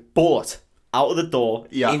fucking bullet out of the door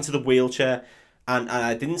into the wheelchair. And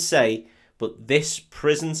I didn't say, but this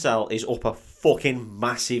prison cell is up a fucking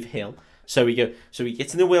massive hill. So he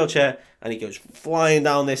gets in the wheelchair and he goes flying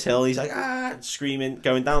down this hill. He's like screaming,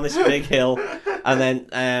 going down this big hill, and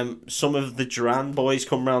then some of the Duran boys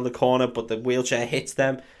come around the corner, but the wheelchair hits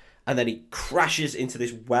them, and then he crashes into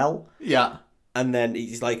this well. Yeah. And then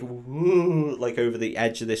he's like, woo, like over the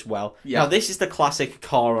edge of this well. Yeah. Now this is the classic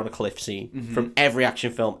car on a cliff scene from every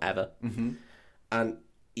action film ever. And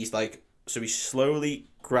he's like, so he slowly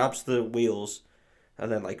grabs the wheels, and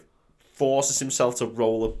then like forces himself to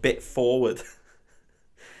roll a bit forward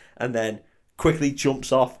and then quickly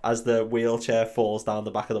jumps off as the wheelchair falls down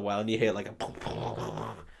the back of the well, and you hear like a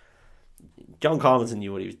John Carpenter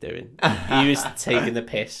knew what he was doing. He was taking the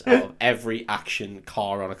piss out of every action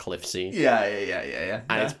car on a cliff scene. Yeah.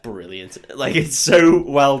 And it's brilliant. Like, it's so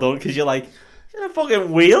well done, because you're like, in a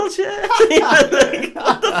fucking wheelchair? Like,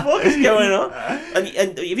 what the fuck is going on?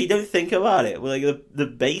 And if you don't think about it, like the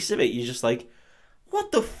base of it, you're just like,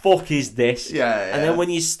 what the fuck is this? Yeah. And then when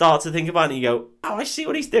you start to think about it, you go, oh, I see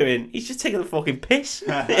what he's doing. He's just taking the fucking piss.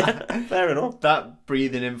 Yeah, fair enough. That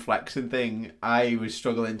breathing and flexing thing, I was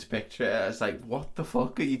struggling to picture it. I was like, what the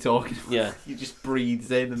fuck are you talking about? Yeah. He just breathes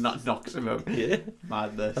in and that knocks him over. Yeah.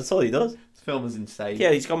 Madness. That's all he does. This film is insane.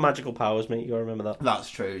 Yeah, he's got magical powers, mate. You gotta remember that. That's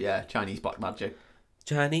true, yeah. Chinese black magic.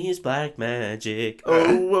 Chinese black magic.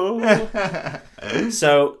 Oh.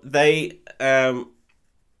 So they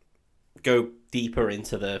go deeper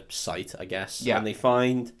into the site, I guess. Yeah. And they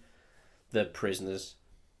find the prisoners,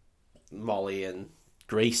 Molly and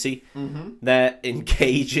Gracie. They're in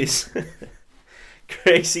cages.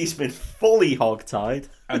 Gracie's been fully hogtied.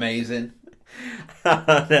 Amazing.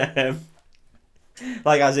 And,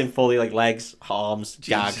 like, as in fully, like, legs, arms,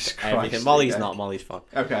 gagged, everything. Molly's not. Molly's fine.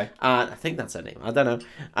 Okay. And I think that's her name. I don't know.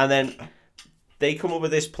 And then they come up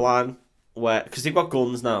with this plan where, because they've got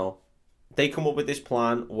guns now, they come up with this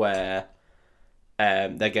plan where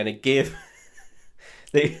they're going to give...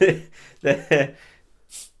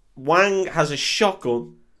 Wang has a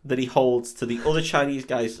shotgun that he holds to the other Chinese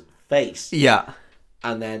guy's face. Yeah.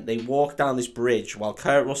 And then they walk down this bridge while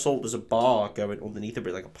Kurt Russell, there's a bar going underneath the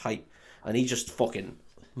bridge, like a pipe. And he just fucking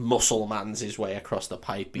muscle mans his way across the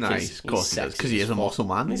pipe. Because nice, of course he does, because he is a muscle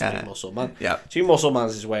man. He's a big muscle man. Yeah. So he muscle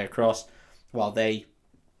mans his way across while he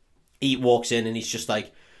walks in and he's just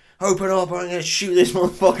like, open up, I'm going to shoot this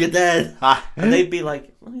motherfucker dead. And they'd be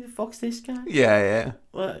like, what the fuck's this guy? Yeah.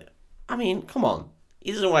 Well, I mean, come on.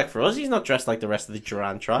 He doesn't work for us. He's not dressed like the rest of the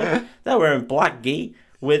Duran tribe. They're wearing black gi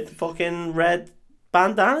with fucking red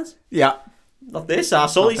bandanas. Yeah. Not this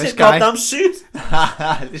asshole. Not He's this in a guy. goddamn suit.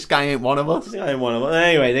 This guy ain't one of us. This guy ain't one of them.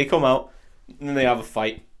 Anyway, they come out and then they have a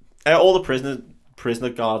fight. All the prisoner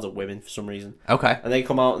guards are women for some reason. Okay. And they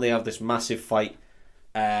come out and they have this massive fight.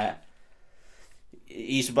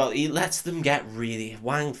 He lets them get really...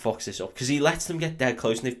 Wang fucks this up because he lets them get dead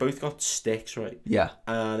close and they've both got sticks, right? Yeah.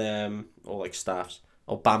 And or like staffs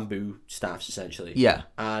or bamboo staffs essentially. Yeah.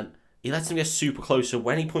 And he lets them get super close. So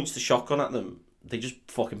when he points the shotgun at them, they just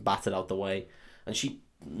fucking bat it out the way. And she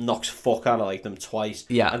knocks fuck out of like them twice.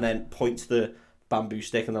 Yeah. And then points the bamboo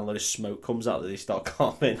stick and then a lot of smoke comes out that they start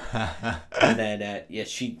coughing. And then,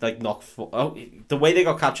 she like knocked... the way they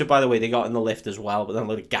got captured, by the way, they got in the lift as well, but then a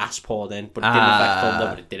lot of gas poured in. But it didn't affect Thunder,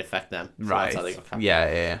 but it did affect them. So right. That's how they got captured.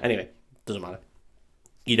 Yeah. Anyway, doesn't matter.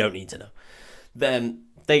 You don't need to know. Then...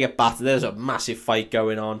 they get battered. There's a massive fight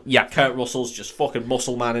going on. Yeah. Kurt Russell's just fucking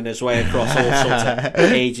muscle manning his way across all sorts of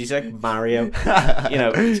cages. He's like Mario.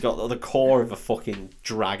 He's got the core of a fucking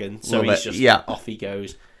dragon. So he's just off he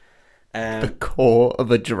goes. The core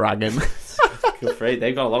of a dragon. Good for it.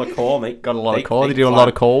 They've got a lot of core, mate. Got a lot of core. They do a lot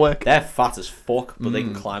of core work. They're fat as fuck, but they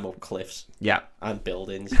can climb up cliffs. Yeah. And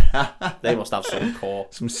buildings. They must have some core.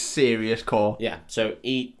 Some serious core. Yeah. So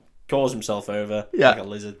he cores himself over like a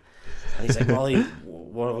lizard. And he's like, Molly,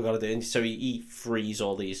 what have I got to do? And so he frees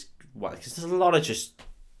all these... Because there's a lot of just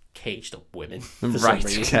caged up women for some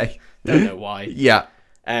reason. Okay. Don't know why. Yeah.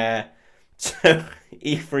 So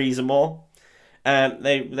he frees them all.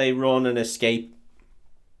 They run and escape.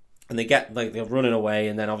 And they get... they're running away.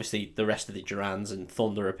 And then obviously the rest of the Durans and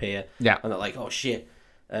Thunder appear. Yeah. And they're like, oh shit.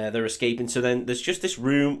 They're escaping. So then there's just this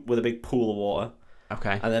room with a big pool of water.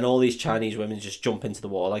 Okay. And then all these Chinese women just jump into the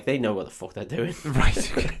water. Like, they know what the fuck they're doing. Right.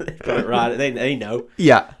 They've got it right. They know.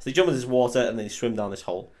 Yeah. So they jump into this water and they swim down this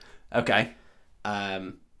hole. Okay.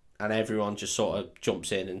 And and everyone just sort of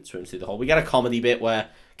jumps in and swims through the hole. We get a comedy bit where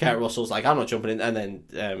Kurt Russell's like, I'm not jumping in, and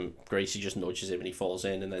then Gracie just nudges him and he falls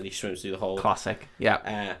in, and then he swims through the hole. Classic.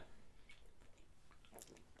 Yeah.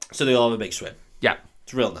 So they all have a big swim. Yeah.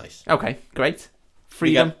 It's real nice. Okay, great.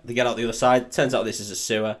 Freedom. They get out the other side. Turns out this is a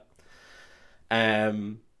sewer.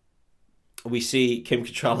 We see Kim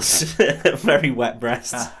Cattrall's very wet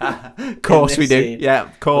breasts. Of course we do. Scene. Yeah,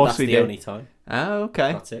 of course we do. That's the only time. Oh,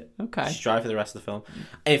 okay. That's it. Okay. She's dry for the rest of the film.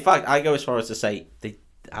 In fact, I go as far as to say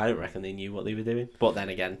I don't reckon they knew what they were doing. But then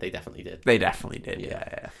again, they definitely did. They definitely did.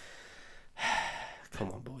 Yeah. Come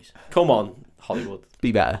on, boys. Come on, Hollywood.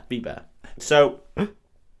 Be better. Be better. So,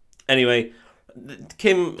 anyway,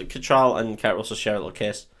 Kim Cattrall and Kurt Russell share a little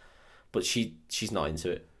kiss, but she's not into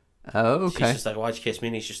it. Oh, okay. She's just like, why'd you kiss me?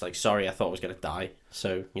 And he's just like, sorry, I thought I was going to die.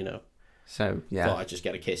 So, So, yeah. thought I'd just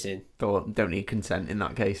get a kiss in. Don't need consent in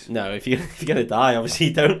that case. No, if you're going to die, obviously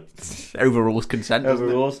you don't. Overrules consent.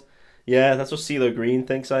 Overrules. Yeah, that's what CeeLo Green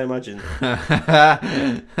thinks, I imagine.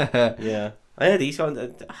 Yeah. I heard he's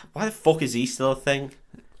gone. Why the fuck is he still a thing?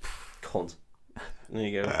 Cunt. There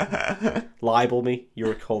you go. Libel me.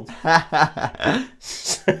 You're a cunt.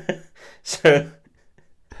 So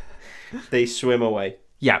they swim away.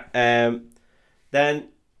 Yeah. Then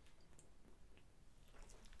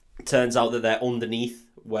it turns out that they're underneath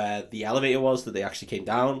where the elevator was that they actually came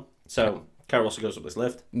down. So Kurt Russell goes up this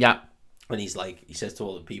lift. Yeah. And he says to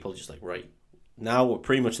all the people, just like, right, now we're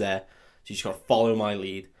pretty much there. So you just got to follow my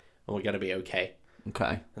lead and we're going to be okay.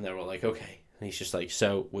 Okay. And they're all like, okay. And he's just like,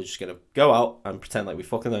 so we're just going to go out and pretend like we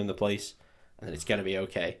fucking own the place and then it's going to be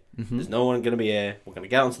okay. Mm-hmm. There's no one going to be here. We're going to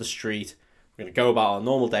get onto the street. We're going to go about our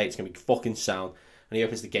normal day. It's going to be fucking sound. And he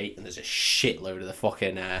opens the gate and there's a shitload of the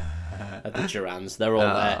fucking of the Durans. They're all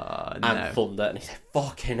there. No. And Thunder. And he's like,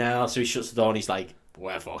 fucking hell. So he shuts the door and he's like,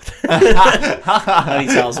 we're fucked. And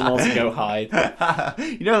he tells them all to go hide.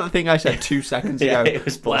 You know that thing I said 2 seconds ago? It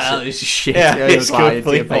was bullshit. Well, it's shit. Yeah, it's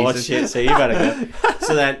complete bullshit. So you better go.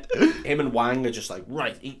 So then him and Wang are just like,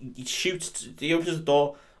 right. He shoots. He opens the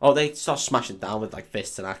door. Oh, they start smashing down with like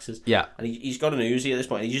fists and axes. Yeah. And he's got an Uzi at this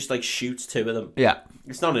point. And he just like shoots two of them. Yeah.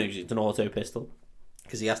 It's not an Uzi. It's an auto pistol.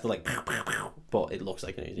 Because he has to like, but it looks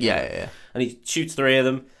like an Uzi. Yeah. And he shoots three of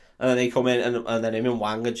them. And then they come in and then him and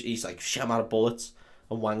Wang, he's like, shit, I'm out of bullets.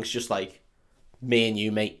 And Wang's just like, me and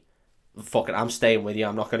you, mate. Fucking, I'm staying with you.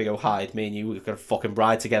 I'm not going to go hide. Me and you, we're going to fucking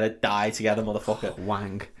ride together, die together, motherfucker.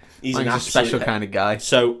 Wang. He's Wang's an a special kind of guy.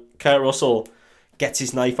 So, Kurt Russell gets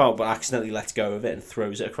his knife out, but accidentally lets go of it and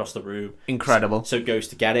throws it across the room. Incredible. So goes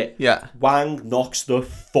to get it. Yeah. Wang knocks the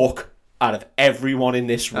fuck out of everyone in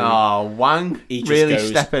this room. Oh, Wang He just really goes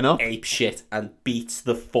stepping up. ape shit and beats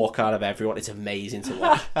the fuck out of everyone. It's amazing to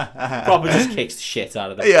watch. Proper just kicks the shit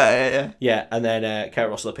out of them. Yeah. Yeah, and then Kurt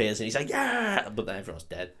Russell appears and he's like, yeah! But then everyone's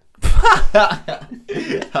dead.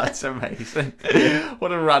 That's amazing.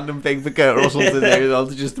 What a random thing for Kurt Russell to do, though,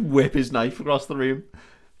 to just whip his knife across the room.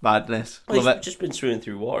 Madness. Well, Love he's it. just been swimming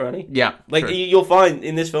through water, hasn't he? Yeah. Like, true. you'll find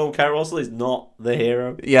in this film, Kurt Russell is not the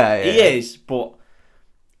hero. Yeah. He is, but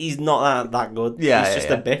he's not that good. Yeah, he's just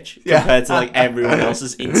yeah. a bitch Yeah. compared to like everyone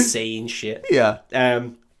else's insane shit. Yeah.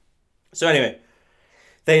 So anyway,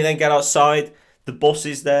 they then get outside. The bus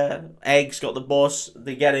is there. Egg's got the bus.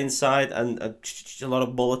 They get inside, and a lot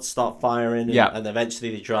of bullets start firing. And, Yeah. and eventually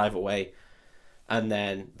they drive away. And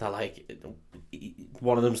then they're like,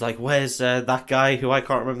 one of them's like, "Where's that guy who I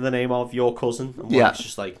can't remember the name of? Your cousin?" And one's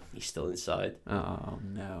just like, "He's still inside." Oh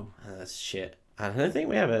no. That's shit. And I think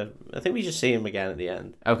we just see him again at the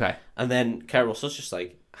end. Okay. And then Kurt Russell's just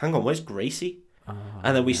like, hang on, where's Gracie? Oh,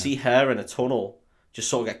 And then we see her in a tunnel, just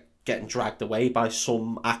sort of getting dragged away by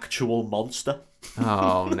some actual monster.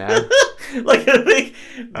 Oh no. Like a big,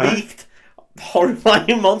 beaked,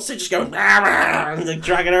 horrifying monster just going, and like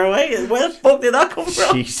dragging her away. Where the fuck did that come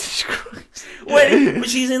from? Jesus Christ. But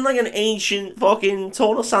she's in like an ancient fucking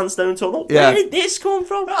tunnel, sandstone tunnel. Yeah. Where did this come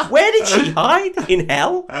from? Where did she hide? In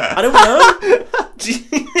hell? I don't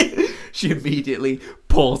know. She immediately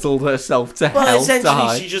portaled herself to Well, hell to essentially,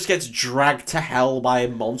 hide. she just gets dragged to hell by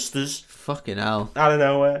monsters Fucking hell. out of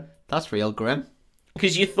nowhere. That's real grim.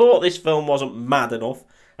 Because you thought this film wasn't mad enough,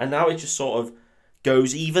 and now it just sort of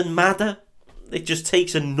goes even madder. It just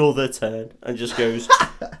takes another turn and just goes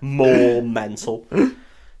more mental.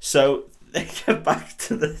 So they get back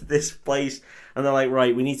to this place, and they're like,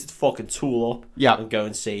 right, we need to fucking tool up and go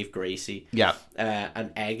and save Gracie. Yeah.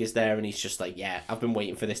 And Egg is there, and he's just like, yeah, I've been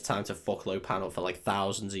waiting for this time to fuck Lopan up for like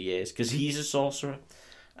thousands of years, because he's a sorcerer.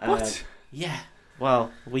 What? Yeah.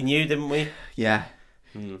 Well, we knew, didn't we? Yeah.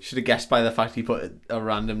 Should have guessed by the fact he put a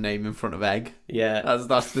random name in front of Egg. Yeah.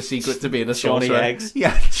 That's the secret to being a Johnny sorcerer. Eggs.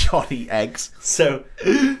 Yeah, Johnny Eggs. So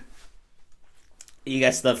he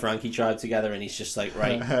gets the Frankie tribe together, and he's just like,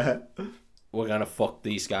 right, we're gonna fuck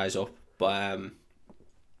these guys up. But I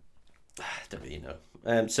don't really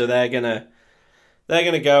know. So they're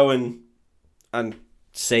gonna go and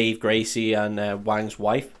save Gracie and Wang's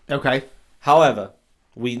wife. Okay. However,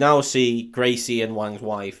 we now see Gracie and Wang's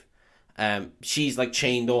wife. She's like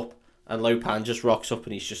chained up, and Lo Pan just rocks up,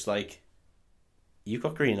 and he's just like, "You've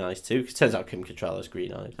got green eyes too." Because it turns out Kim Cattrall has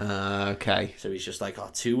green eyes. Okay. So he's just like, "Oh,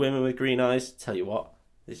 2 women with green eyes. Tell you what,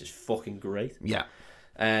 this is fucking great." Yeah.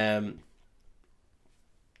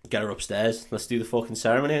 Get her upstairs. Let's do the fucking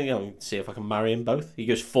ceremony and go and see if I can marry them both. He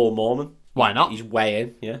goes full Mormon. Why not? He's way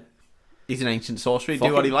in, yeah. He's an ancient sorcerer.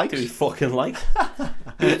 Do what he likes. Do he fucking like?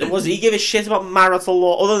 Does he give a shit about marital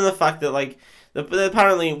law? Other than the fact that, like,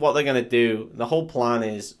 apparently what they're going to do, the whole plan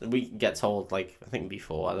is, we get told, like, I think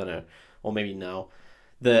before, I don't know, or maybe now,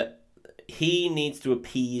 that he needs to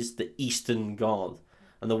appease the Eastern god.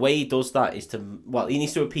 And the way he does that is he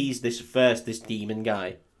needs to appease this demon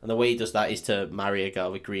guy. And the way he does that is to marry a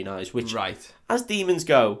girl with green eyes, which, right, as demons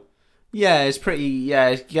go... Yeah, it's pretty...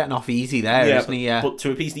 he's getting off easy there, isn't he? Yeah. But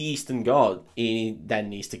to appease the Eastern god, he then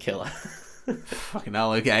needs to kill her. Fucking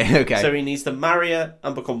hell, okay. So he needs to marry her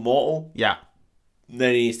and become mortal. Yeah.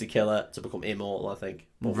 Then he needs to kill her to become immortal, I think.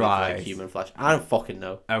 But right. with, like, human flesh. I don't fucking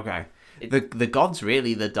know. Okay. The god's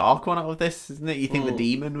really the dark one out of this, isn't it? You think the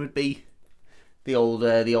demon would be the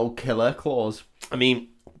old killer clause? I mean...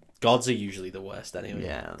 Gods are usually the worst anyway.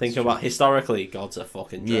 Yeah. Think about historically, gods are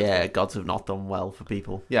fucking dreadful. Yeah, gods have not done well for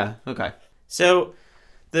people. Yeah, okay. So,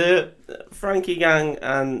 the Frankie gang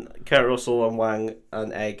and Kurt Russell and Wang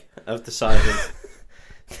and Egg have decided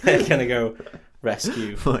they're going to go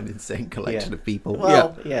rescue. What an insane collection of people.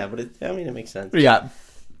 Well, yeah, but it makes sense. Yeah.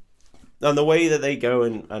 And the way that they go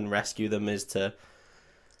and rescue them is to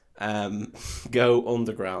go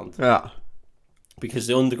underground. Yeah. Because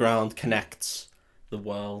the underground connects the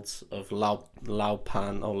worlds of Lo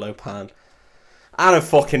Pan. I don't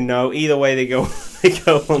fucking know. Either way, they go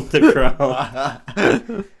underground.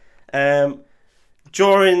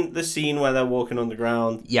 During the scene where they're walking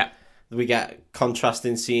underground, yeah, we get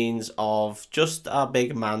contrasting scenes of just a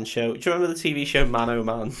big man show. Do you remember the TV show Man O'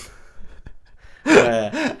 Man?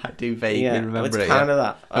 I do vaguely remember it's it. Kind of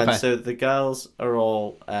that. Okay. And so the girls are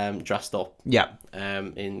all dressed up. Yeah.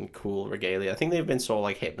 In cool regalia. I think they've been sort of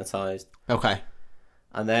like hypnotized. Okay.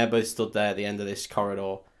 And they're both stood there at the end of this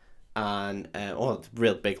corridor, and it's a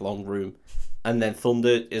real big long room. And then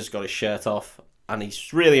Thunder has got his shirt off, and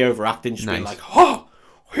he's really overacting, just being like, "Ha,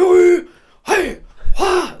 hey,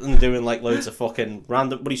 ha," and doing like loads of fucking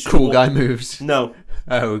random. But he's cool guy moves. No.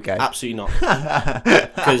 Oh, okay. Absolutely not.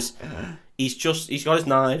 Because he's got his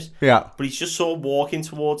knives. Yeah. But he's just sort of walking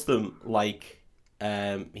towards them like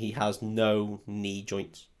he has no knee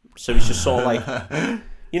joints. So he's just sort of like,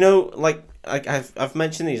 like. I've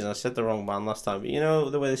mentioned these and I said the wrong band last time, but you know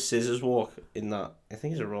the way the Scissors walk in that, I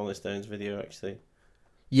think it's a Rolling Stones video actually.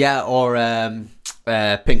 Yeah, or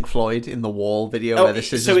Pink Floyd in the Wall video where the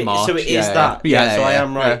Scissors march. So it is that. Yeah, so I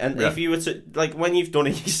am right. Yeah, and if you were to, like, when you've done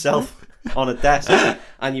it yourself on a desk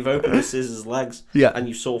and you've opened the Scissors' legs and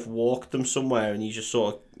you sort of walked them somewhere and you just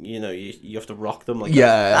sort of, you have to rock them like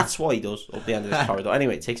that. That's what he does up the end of this corridor.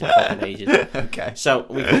 Anyway, it takes him fucking ages. Okay. So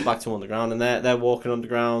we come back to underground and they're walking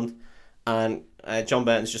underground. And John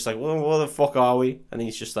Burton's just like, well, what the fuck are we? And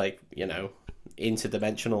he's just like,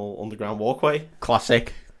 interdimensional underground walkway.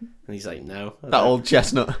 Classic. And he's like, no. That old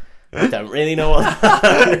chestnut. I don't really know what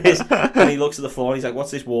that is. And he looks at the floor and he's like,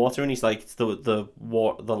 what's this water? And he's like, it's the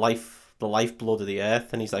lifeblood of the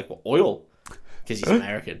earth. And he's like, well, oil. Because he's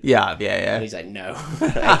American. Yeah. And he's like, no.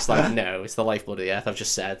 X like, no, it's the lifeblood of the earth. I've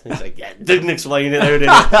just said. And he's like, yeah, didn't explain it though, did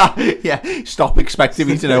it? Yeah, stop expecting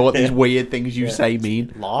me to know what these weird things you say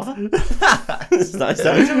mean. Lava? Is that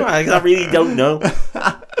I really don't know.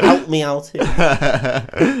 Help me out here.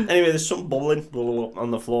 Anyway, there's something bubbling on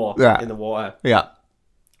the floor in the water. Yeah.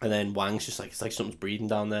 And then Wang's just like, it's like something's breathing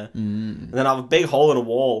down there. And then I have a big hole in a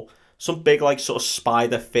wall. Some big, like, sort of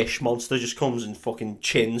spider fish monster just comes and fucking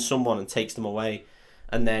chins someone and takes them away.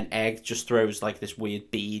 And then Egg just throws, like, this weird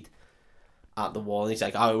bead at the wall. And he's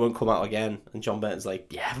like, oh, it won't come out again. And John Burton's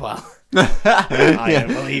like, yeah, well, I don't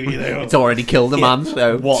believe you, though. It's already killed a man,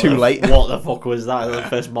 so too late. What the fuck was that? The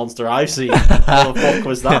first monster I've seen. What the fuck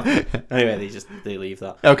was that? Anyway, they leave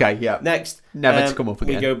that. Okay, yeah. Next. Never to come up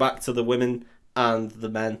again. We go back to the women and the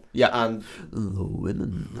men. Yeah. And the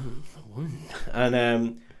women.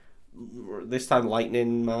 And, this time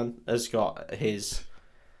Lightning Man has got his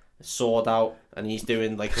sword out and he's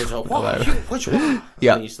doing like what?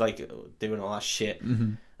 Yeah. And he's like doing all that shit.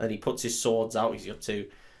 Mm-hmm. And he puts his swords out, he's got two,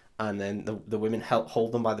 and then the women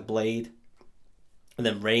hold them by the blade And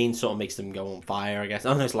then rain sort of makes them go on fire, I guess.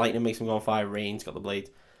 Oh no, it's lightning makes them go on fire. Rain's got the blade.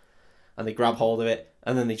 And they grab hold of it,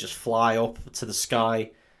 and then they just fly up to the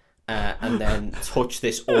sky, and then touch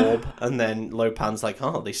this orb. And then Lo Pan's like,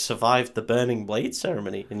 oh, they survived the burning blade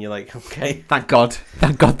ceremony. And you're like, okay. Thank God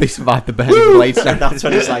they survived the burning blade ceremony. And that's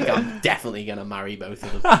when it's like, I'm definitely going to marry both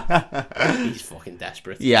of them. He's fucking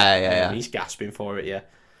desperate. Yeah. He's gasping for it, yeah.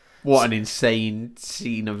 What an insane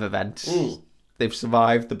scene of events. They've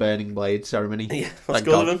survived the burning blade ceremony. Yeah, that's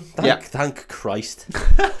good of him. Thank Christ.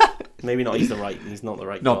 Maybe not. He's not the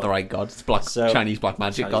right. Not god. the right god. It's Chinese black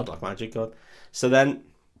magic god. Black magic god. So then,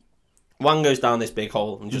 Wang goes down this big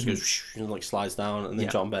hole and just goes and like slides down, and then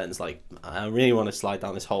John Burton's like, I really want to slide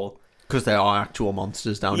down this hole. Because there are actual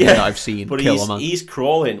monsters down here that I've seen. But he's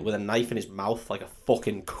crawling with a knife in his mouth like a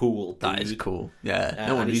fucking cool dude. That is cool. Yeah.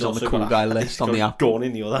 No wonder he's on the cool guy list on the app. Gun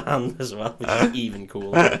in the other hand as well, which is even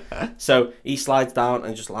cooler. So he slides down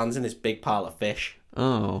and just lands in this big pile of fish.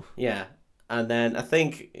 Oh. Yeah. And then I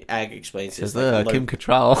think Egg explains it. Like, Kim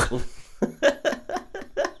Cattrall.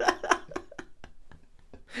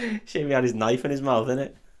 Shame he had his knife in his mouth,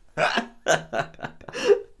 innit?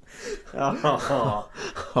 Oh,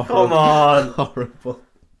 come on. Horrible.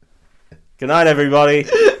 Good night, everybody.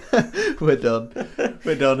 We're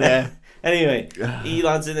done here. Anyway, he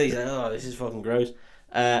lands in there. He's like, oh, this is fucking gross.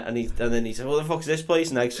 And then he said, what the fuck is this place?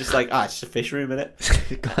 And Egg's just like, it's just a fish room,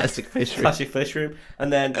 innit? Classic fish room.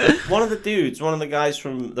 And then one of the guys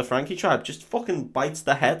from the Frankie tribe just fucking bites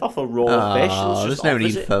the head off a raw fish. And there's no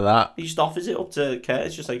need for that. He just offers it up to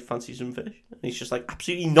Curtis, just like, fancy some fish. And he's just like,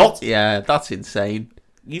 absolutely not. Yeah, that's insane.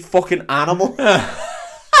 You fucking animal.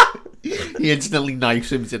 He instantly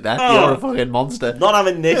knifes him to death. You're a fucking monster. Not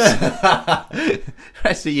having this.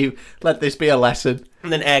 Rest of you, let this be a lesson.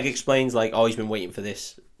 And then Egg explains, like, he's been waiting for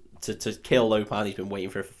this to kill Lo Pan. He's been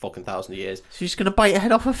waiting for it for fucking 1,000 years. So he's going to bite a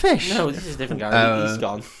head off a fish? No, this is a different guy. He's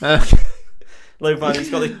gone. Lo Pan,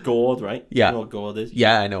 he's got this gourd, right? Yeah. You know what gourd is?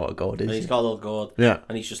 Yeah, I know what gourd is. And he's got a little gourd. Yeah.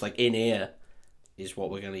 And he's just like, in here is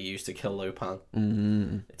what we're going to use to kill Lo Pan.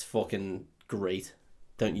 Mm-hmm. It's fucking great.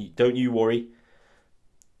 Don't you worry.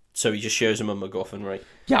 So he just shows him a MacGuffin, right?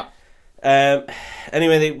 Yeah.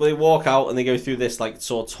 Anyway, they walk out and they go through this like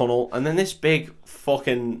sort of tunnel, and then this big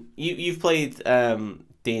fucking you've played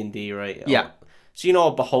D&D, right? Yeah. So you know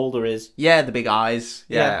what Beholder is? Yeah, the big eyes.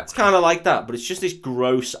 Yeah. It's kind of like that, but it's just this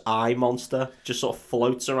gross eye monster just sort of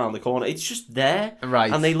floats around the corner. It's just there,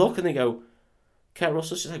 right? And they look and they go, Kurt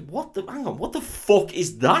Russell's just like, hang on, what the fuck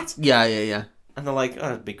is that? Yeah. And they're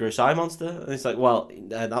like, big gross eye monster. And it's like, well,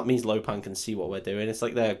 that means Lo Pan can see what we're doing. It's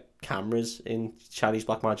like they're cameras in Chinese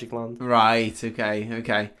Black Magic Land. Right, okay.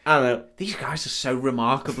 I don't know. These guys are so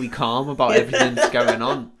remarkably calm about everything that's going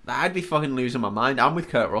on. I'd be fucking losing my mind. I'm with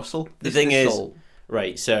Kurt Russell. The thing is,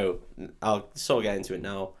 right, so I'll sort of get into it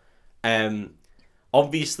now.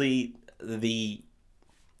 Obviously, the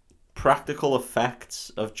practical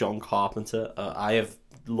effects of John Carpenter, I have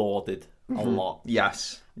lauded a lot.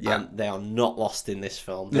 Yes. Yeah. And they are not lost in this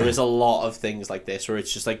film. There is a lot of things like this where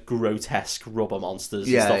it's just like grotesque rubber monsters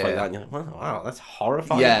and stuff like that. And you're like, wow, that's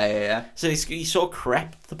horrifying. Yeah. So he sort of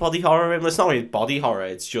crept the body horror in. It's not really body horror,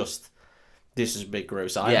 it's just this is a big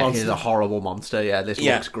gross eye monster. He's a horrible monster. Yeah, this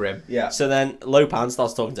looks grim. Yeah. So then Lo Pan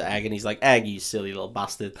starts talking to Egg and he's like, Egg, you silly little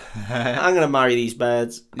bastard. I'm going to marry these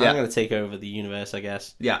birds. I'm going to take over the universe, I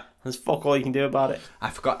guess. Yeah. There's fuck all you can do about it. I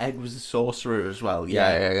forgot Egg was a sorcerer as well.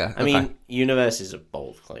 Yeah. I mean, universe is a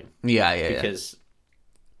bold claim. Yeah. Because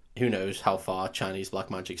who knows how far Chinese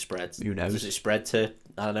black magic spreads. Who knows? Does it spread to,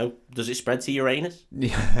 I don't know, does it spread to Uranus?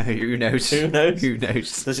 Yeah, who knows? Who knows?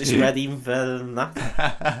 Does it spread even further than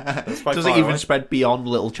that? Does it even spread beyond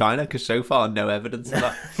Little China? Because so far, no evidence of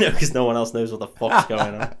that. No, because no one else knows what the fuck's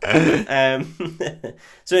going on.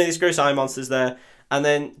 So this gross eye monster's there. And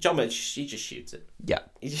then John Birch, he just shoots it. Yeah.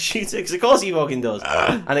 He just shoots it, because of course he fucking does.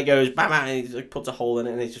 And it goes, bam, and he like, puts a hole in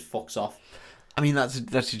it, and it just fucks off. I mean, that's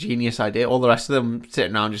a genius idea. All the rest of them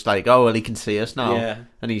sitting around just like, oh, well, he can see us now. Yeah.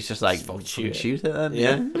 And he's just like, shoot it then.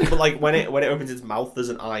 Yeah. But like, when it opens its mouth, there's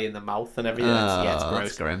an eye in the mouth and everything. It's gross.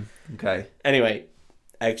 That's grim. Okay. Anyway,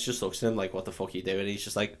 Eggs just looks at him like, what the fuck are you doing? And he's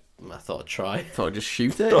just like, I thought I'd try. Thought I'd just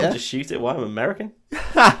shoot it, Just shoot it. Why? I'm American.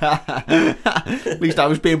 At least I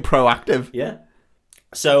was being proactive. Yeah.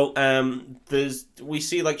 So we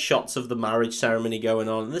see like shots of the marriage ceremony going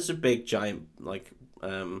on. There's a big giant like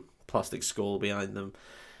plastic skull behind them.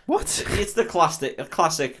 What? It's a classic,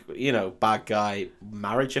 bad guy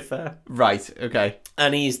marriage affair. Right. Okay.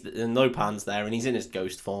 And Lo Pan's there, and he's in his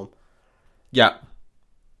ghost form. Yeah.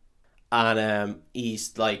 And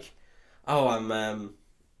he's like, oh, I'm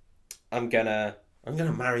gonna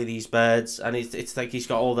marry these birds, and it's like he's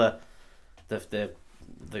got all the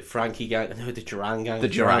the Frankie gang, no, the Duran gang. The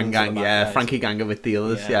Duran gang, yeah. Frankie gang are with the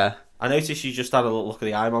others, yeah. I noticed you just had a little look at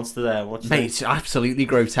the eye monster there. Mate, it's absolutely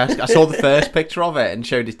grotesque. I saw the first picture of it and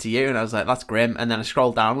showed it to you, and I was like, that's grim. And then I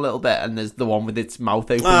scrolled down a little bit, and there's the one with its mouth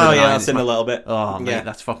open. Oh, yeah, that's in a little bit. Oh, mate,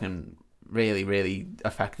 that's fucking really, really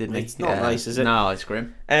affected me. It's not nice, is it? No, it's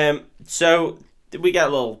grim. So, we get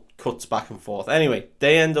little cuts back and forth. Anyway,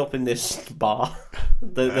 they end up in this bar.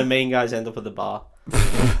 The main guys end up at the bar.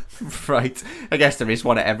 Right. I guess there is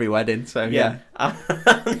one at every wedding, so yeah.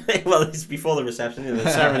 Well, it's before the reception, the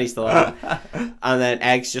ceremony's still on. And then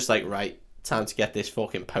Egg's just like, right, time to get this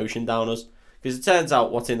fucking potion down us. Because it turns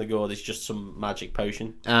out what's in the gourd is just some magic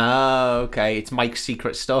potion. Oh, okay. It's Mike's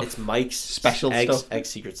secret stuff. It's Mike's special stuff. Egg's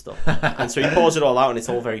secret stuff. And so he pours it all out and it's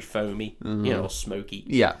all very foamy, smoky.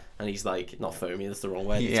 Yeah. And he's like, not foamy, that's the wrong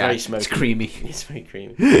word. It's yeah, very smoky. It's creamy. It's very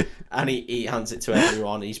creamy. And he hands it to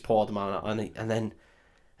everyone. He's poured them out. And then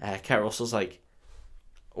Kurt Russell's like,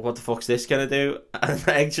 what the fuck's this going to do? And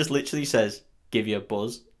Egg just literally says, give you a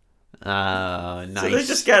buzz. Oh, nice. So they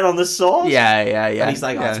just get on the sauce. Yeah. And he's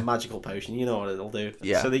like, it's a magical potion. You know what it'll do.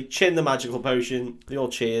 Yeah. So they chin the magical potion. They all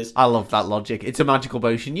cheers. I love that logic. It's a magical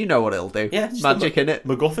potion. You know what it'll do. Yeah. Magic in it.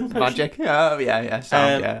 MacGuffin potion. Magic. Oh, yeah.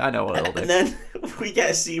 Sound, yeah. I know what it'll do. And then we get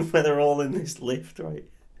a scene where they're all in this lift, right?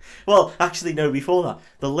 Well, actually, no, before that.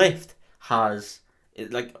 The lift has...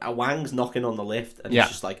 like, a Wang's knocking on the lift and it's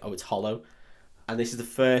just like, oh, it's hollow. And this is the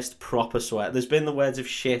first proper sweat. There's been the words of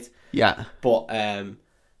shit. Yeah. But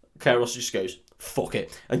Kurt Russell just goes, fuck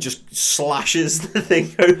it, and just slashes the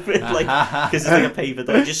thing open, like, because it's like a paper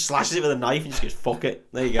door. He just slashes it with a knife and just goes, fuck it.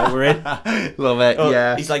 There you go, we're in. Love it,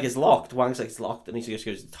 yeah. He's like, it's locked. Wang's like, it's locked. And he just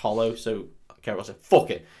goes, it's hollow. So Kurt Russell,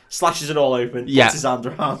 fuck it. Slashes it all open. Yeah. Puts his hand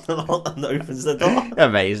around and opens the door.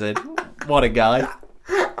 Amazing. What a guy.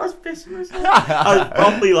 I was pissing myself. I was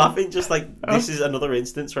probably laughing, just like, this is another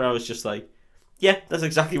instance where I was just like, yeah, that's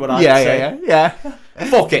exactly what I would say. Yeah.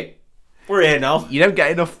 Fuck it. We're here now. You don't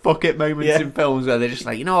get enough fuck it moments in films where they're just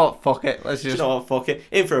like, you know what, fuck it. Let's just... You know what, fuck it.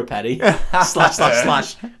 In for a penny.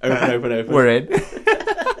 slash. Open. We're in.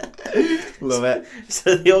 Love it.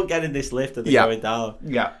 So they all get in this lift and they're going down.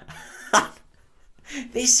 Yeah.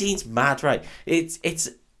 This scene's mad, right? It's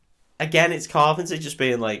again, it's Carpenter just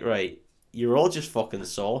being like, right, you're all just fucking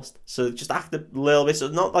sauced. So just act a little bit, so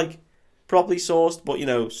not like properly sauced, but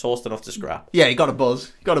sauced enough to scrap. Yeah, you got a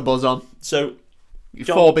buzz. on. So... You're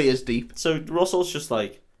 4 beers deep. So Russell's just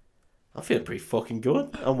like, I'm feeling pretty fucking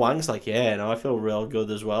good. And Wang's like, yeah, no, I feel real good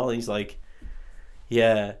as well. And he's like,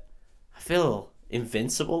 yeah, I feel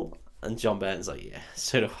invincible. And John Burton's like, yeah,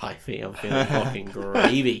 so do I, mate. I'm feeling fucking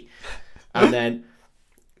gravy. And then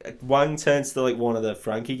Wang turns to like one of the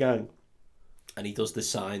Frankie gang and he does this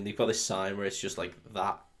sign. They've got this sign where it's just like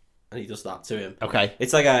that. And he does that to him. Okay.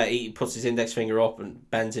 It's like he puts his index finger up and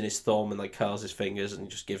bends in his thumb and like curls his fingers and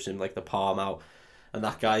just gives him like the palm out. And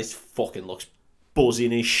that guy's fucking looks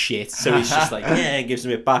buzzing his shit. So he's just like, yeah, and gives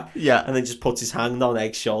him it back. Yeah. And then just puts his hand on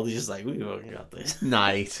Egg's shoulder, just like, we fucking got this.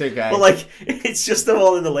 Nice, okay. But like, it's just them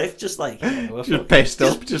all in the lift, just like, yeah, just pissed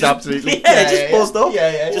up, just absolutely. Just buzzed up.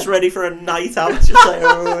 Yeah. Just ready for a night out. Just like,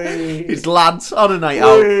 it's lads on a night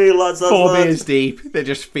out. Lads, 4 beers deep. They're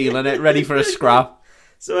just feeling it, ready for a scrap.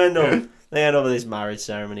 So they end up with this marriage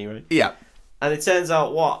ceremony, right? Yeah. And it turns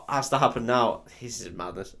out what has to happen now, this is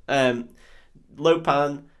madness.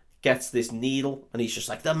 Lopan gets this needle, and he's just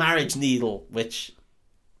like, the marriage needle, which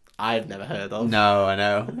I've never heard of. No, I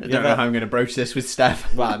know. I don't know how I'm going to broach this with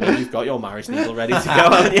Steph. Well, I mean, you've got your marriage needle ready to go,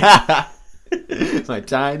 haven't you? It's my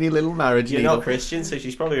tiny little marriage needle. You're not Christian, so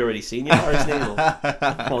she's probably already seen your marriage needle.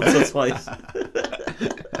 Once or twice.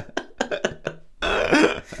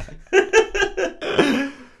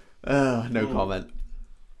 No comment.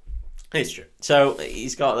 It's true. So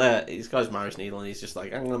he's got his marriage needle, and he's just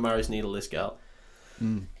like, I'm gonna marriage needle this girl.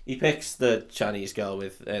 He picks the Chinese girl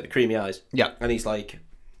with the creamy eyes. Yeah. And he's like,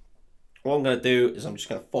 what I'm gonna do is I'm just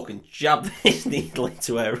gonna fucking jab this needle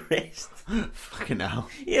into her wrist. Fucking hell.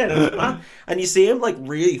 Yeah, no, man. And you see him like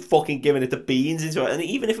really fucking giving it the beans into it, and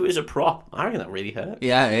even if it was a prop, I reckon that really hurt.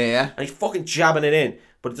 Yeah. And he's fucking jabbing it in,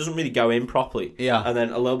 but it doesn't really go in properly. Yeah. And then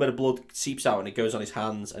a little bit of blood seeps out and it goes on his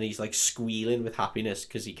hands, and he's like squealing with happiness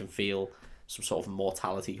because he can feel some sort of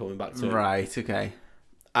mortality coming back to him. Right, okay.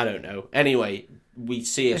 I don't know. Anyway, we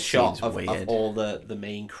see a shot of all the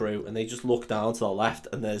main crew, and they just look down to the left,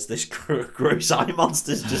 and there's this gross eye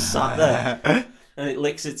monster's just sat there. And it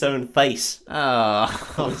licks its own face. Oh.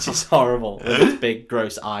 Which is horrible. With its big,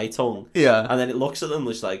 gross eye tongue. Yeah. And then it looks at them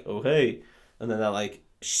just like, oh, hey. And then they're like,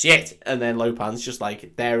 shit. And then Lopan's just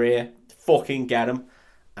like, they're here. Fucking get them.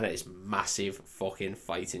 And it's massive fucking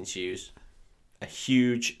fight ensues. A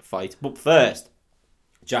huge fight. But first,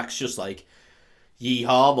 Jack's just like,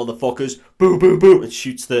 yeehaw, motherfuckers, boo, boo, boo, and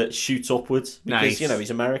shoots upwards because Nice.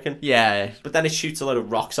 he's American. Yeah. But then it shoots a load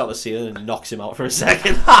of rocks out the ceiling and knocks him out for a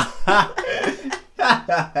second.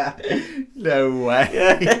 No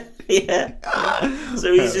way. Yeah.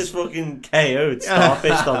 So he's just fucking KO'd,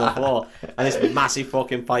 starfished on the floor, and this massive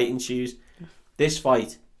fucking fight ensues. This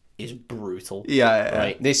fight is brutal. Yeah.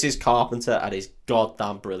 Right. This is Carpenter at his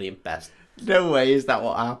goddamn brilliant best. No way is that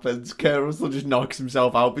what happens. Kurt Russell just knocks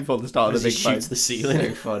himself out before the start of the big He fight. shoots the ceiling.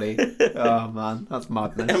 So funny. Oh man, that's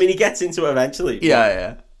madness. I mean, he gets into it eventually.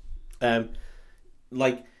 Yeah.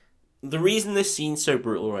 Like, the reason this scene's so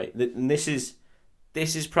brutal, right? And this is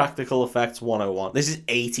practical effects 101. This is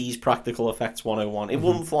 80s practical effects 101. It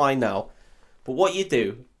wouldn't fly now. But what you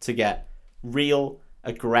do to get real,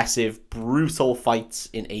 aggressive, brutal fights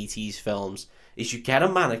in 80s films is you get a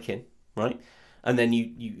mannequin, right? And then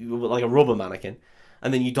you like a rubber mannequin,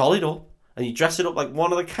 and then you doll it up, and you dress it up like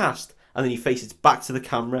one of the cast, and then you face its back to the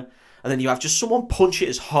camera, and then you have just someone punch it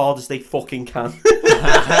as hard as they fucking can. So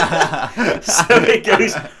it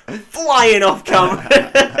goes flying off camera.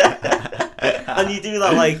 And you do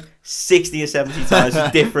that like 60 or 70 times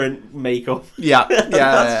with different makeup. Yeah.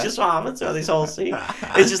 That's just what happens throughout this whole scene.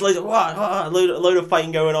 It's just like, what? A load of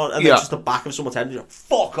fighting going on, and then just the back of someone's head, and you're like,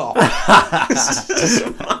 fuck off.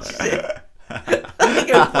 Smash it. And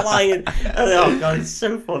they go flying. And oh god, it's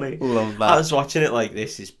so funny. Love that. I was watching it like,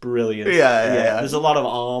 this is brilliant. Yeah. There's a lot of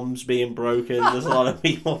arms being broken. There's a lot of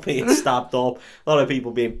people being stabbed up. A lot of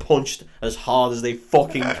people being punched as hard as they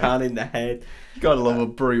fucking can in the head. Gotta love a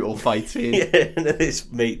brutal fight scene. Yeah, and this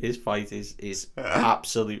fight is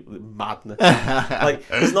absolute madness. Like,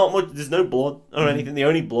 there's no blood or anything. The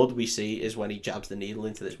only blood we see is when he jabs the needle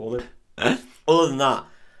into this woman. Other than that,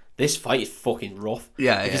 this fight is fucking rough.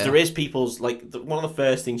 Yeah, because there is people's like one of the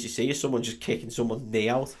first things you see is someone just kicking someone's knee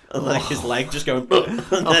out and like his leg just going and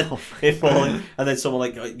then it falling, and then someone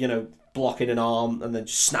like blocking an arm and then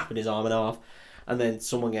just snapping his arm in half, and then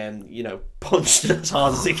someone getting punched as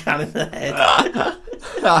hard as he can in the head.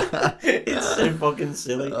 It's so fucking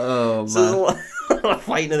silly. Oh man. So there's a lot of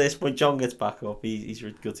fighting at this point. John gets back up. He's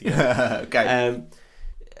good to go. Okay.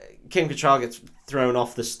 Kim Cattrall gets thrown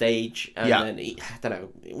off the stage, and then I don't know.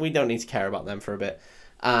 We don't need to care about them for a bit.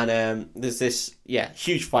 And there's this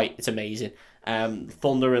huge fight. It's amazing.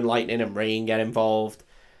 Thunder and lightning and rain get involved.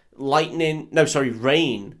 Rain.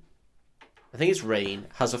 I think it's Rain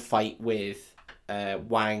has a fight with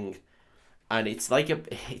Wang, and it's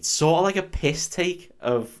sort of like a piss take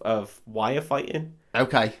of wire fighting.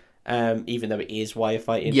 Okay. Even though it is wire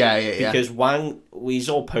fighting. Yeah. Because Wang, he's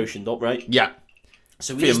all potioned up, right? Yeah.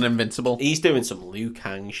 So feeling invincible. He's doing some Liu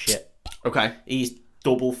Kang shit. Okay. He's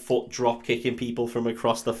double foot drop kicking people from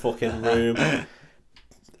across the fucking room.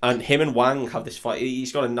 And him and Wang have this fight.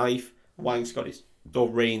 He's got a knife. Rain's got his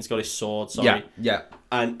sword, sorry. Yeah.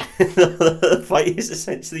 And the fight is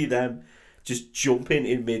essentially them just jumping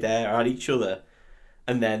in midair at each other.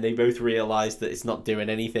 And then they both realise that it's not doing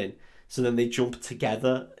anything. So then they jump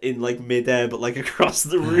together in like midair, but like across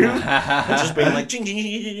the room, and just being like jing, jing,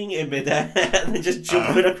 jing, jing, in midair, and then just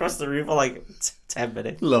jumping across the room for like 10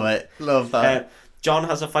 minutes. Love it, love that. John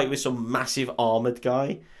has a fight with some massive armored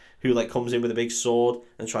guy who like comes in with a big sword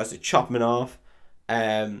and tries to chop him in half,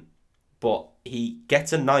 but he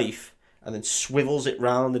gets a knife and then swivels it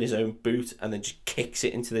round in his own boot and then just kicks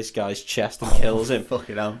it into this guy's chest and kills him.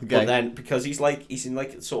 Fucking hell. Okay. But then because he's in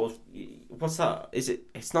like sort of, what's that?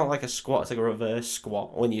 It's not like a squat. It's like a reverse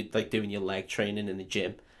squat when you're like doing your leg training in the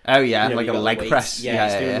gym. Oh yeah, like a leg press. Yeah,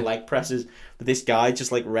 he's doing leg presses. But this guy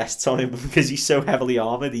just like rests on him because he's so heavily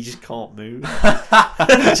armored, he just can't move.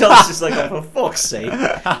 John's just like, oh, for fuck's sake!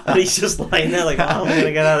 And he's just lying there like, how am I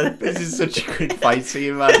gonna get out of this? This is such a good fight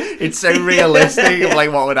scene, man. It's so realistic of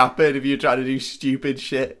like what would happen if you're trying to do stupid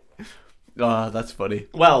shit. Oh, that's funny.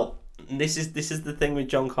 Well, this is the thing with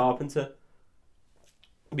John Carpenter,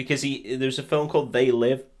 because there's a film called They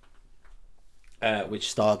Live, which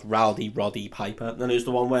starred Rowdy Roddy Piper, and it was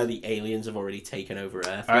the one where the aliens have already taken over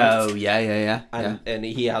Earth. Right? Oh yeah. And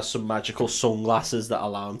he has some magical sunglasses that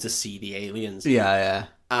allow him to see the aliens. Yeah.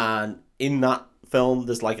 And in that film,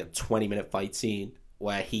 there's like a 20-minute fight scene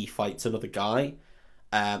where he fights another guy,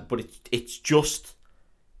 but it's just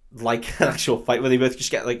like an actual fight where they both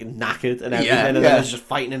just get like knackered and everything, and then they're just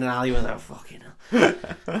fighting in an alleyway and they're fucking hell.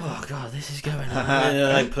 Oh god, this is going on. And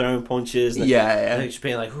they're like throwing punches. And they're just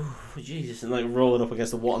being like, oh Jesus, and like rolling up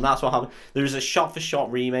against the wall. And that's what happened. There is a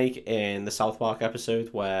shot-for-shot remake in the South Park episode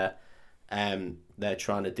where they're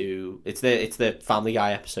trying to do it's the Family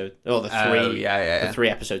Guy episode. Oh, the 3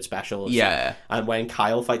 episode special. Yeah. And when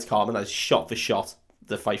Kyle fights Cartman, that's shot for shot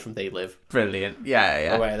the fight from They Live. Brilliant.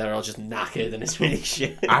 Yeah. Where they're all just knackered and it's really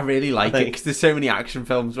shit. I really like it because there's so many action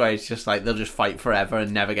films where it's just like they'll just fight forever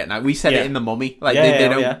and never get knackered. We said it in The Mummy. Like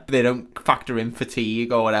they don't factor in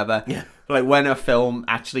fatigue or whatever. Yeah. Like when a film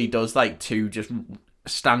actually does like two just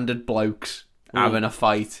standard blokes having a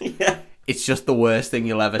fight. Yeah. It's just the worst thing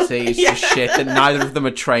you'll ever see. It's just shit. And neither of them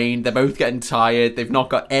are trained. They're both getting tired. They've not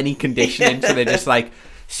got any conditioning, so they're just like,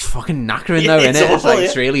 it's fucking knackering though, isn't it? It's like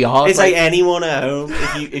it's really hard. It's like anyone at home.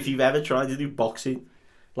 If you've ever tried to do boxing,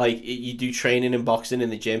 like you do training in boxing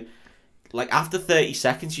in the gym, like after 30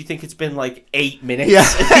 seconds, you think it's been like 8 minutes.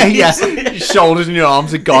 Yeah, your shoulders and your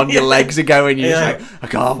arms are gone. Your legs are going. You're just like, I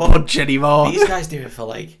can't punch anymore. These guys do it for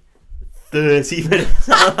like 30 minutes.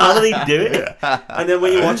 How do they do it? And then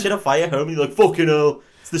when you're watching a fight at home, you're like, fucking hell,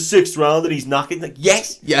 it's the 6th round and he's knocking. Like,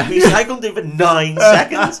 yes, yeah. He's cycled it for 9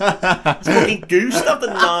 seconds. He's fucking goosed after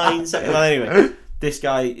 9 seconds. Well, anyway, this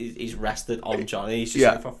guy is rested on Johnny. He's just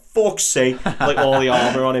like, for fuck's sake, like all the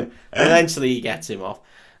armour on him. And eventually he gets him off.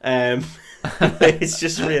 It's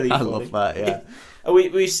just really funny. I love that, yeah.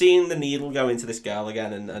 We've seen the needle go into this girl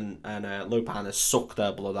again, and Lo Pan has sucked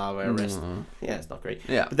her blood out of her wrist. Yeah, it's not great.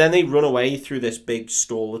 Yeah. But then they run away through this big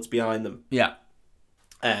stall that's behind them. Yeah.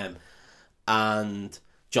 And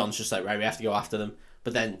John's just like, right, we have to go after them.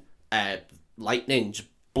 But then lightning just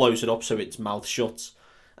blows it up so its mouth shuts.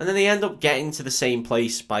 And then they end up getting to the same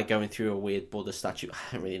place by going through a weird Buddha statue.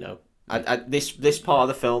 I don't really know. This part of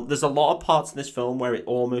the film, there's a lot of parts in this film where it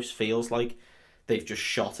almost feels like they've just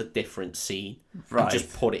shot a different scene and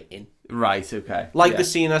just put it in. Right, okay. Like the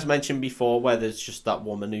scene as mentioned before where there's just that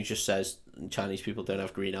woman who just says Chinese people don't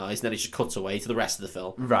have green eyes, and then it just cuts away to the rest of the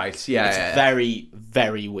film. Right, yeah. It's very,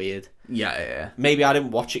 very weird. Yeah. Maybe I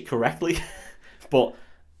didn't watch it correctly, but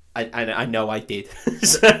I know I did.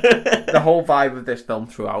 The whole vibe of this film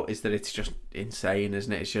throughout is that it's just insane,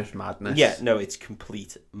 isn't it? It's just madness. Yeah, no, it's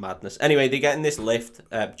complete madness. Anyway, they get in this lift,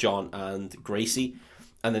 John and Gracie,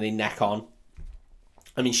 and then they neck on.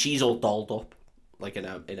 I mean, she's all dolled up, like in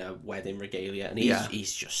a wedding regalia, and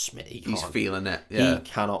he's just smitten. He's feeling it. Yeah. He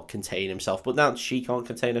cannot contain himself, but now she can't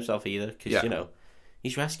contain herself either because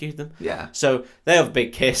he's rescued them. Yeah. So they have a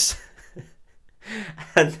big kiss,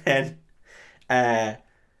 and then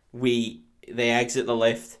they exit the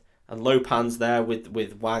lift, and Lo Pan's there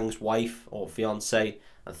with Wang's wife or fiance,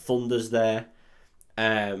 and Thunder's there,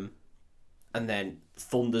 and then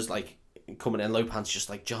Thunder's like coming in. Lo Pan's just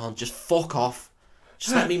like, John, just fuck off.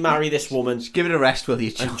 Just let me marry this woman. Just give it a rest, will you,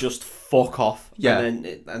 John? And just fuck off. Yeah.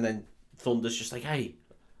 And then Thunder's just like, hey,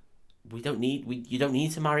 you don't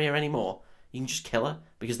need to marry her anymore. You can just kill her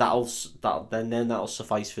because that'll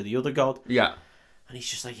suffice for the other god. Yeah. And he's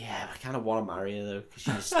just like, yeah, I kind of want to marry her though because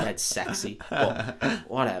she's dead sexy. But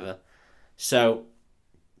whatever. So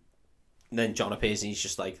then John appears and he's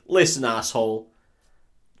just like, listen, asshole,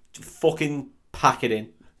 fucking pack it in.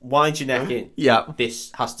 Wind your neck in. Yeah.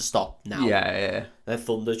 This has to stop now. Yeah. Then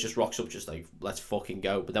Thunder just rocks up, just like, let's fucking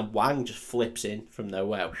go. But then Wang just flips in from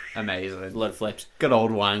nowhere. Amazing. Blood flips. Good old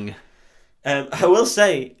Wang. I will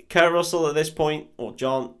say, Kurt Russell at this point, or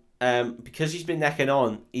John, because he's been necking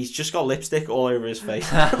on, he's just got lipstick all over his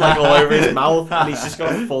face, like all over his mouth, and he's just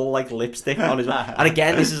got full like lipstick on his mouth. And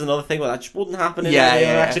again, this is another thing where that just wouldn't happen in any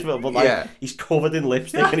other action film, but like he's covered in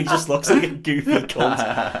lipstick and he just looks like a goofy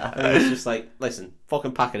cunt. And he's just like, listen,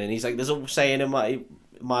 fucking pack it in. He's like, there's a saying in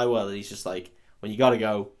my world, and he's just like, when you gotta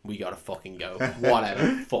go, we gotta fucking go.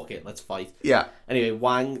 Whatever, fuck it, let's fight. Yeah. Anyway,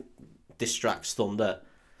 Wang distracts Thunder,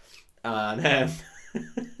 and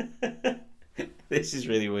this is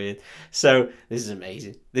really weird. So this is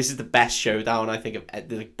amazing. This is the best showdown I think of,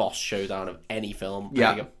 the boss showdown of any film I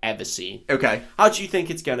think I've ever seen. Okay. How do you think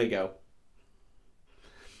it's gonna go?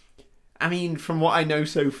 I mean, from what I know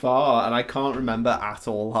so far, and I can't remember at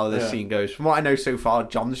all how this scene goes. From what I know so far,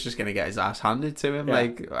 John's just gonna get his ass handed to him. Yeah.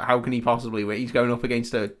 Like, how can he possibly win? He's going up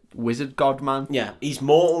against a wizard god man. Yeah, he's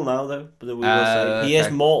mortal now though. But we will say he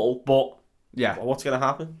is mortal. But what's gonna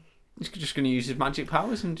happen? He's just going to use his magic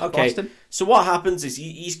powers and just blast him. So what happens is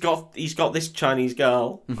he's got this Chinese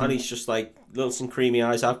girl, and he's just like, little some creamy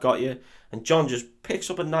eyes, I've got you. And John just picks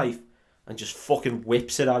up a knife and just fucking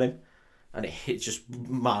whips it at him, and it hits just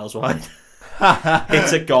miles wide.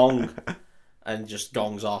 Hits a gong and just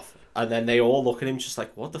gongs off. And then they all look at him just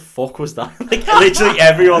like, what the fuck was that? Like literally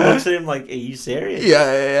everyone looks at him like, are you serious?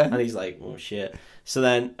 Yeah. And he's like, oh shit. So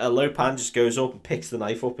then Lo Pan just goes up and picks the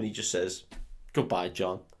knife up and he just says, goodbye,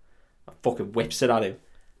 John. Fucking whips it at him.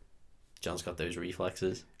 John's got those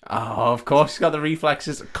reflexes. Oh, of course, he's got the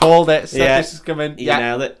reflexes. Called it. Said this is coming. You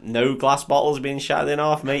nailed it. No glass bottles being shattered in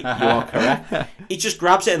half, mate. You are correct. He just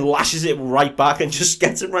grabs it and lashes it right back and just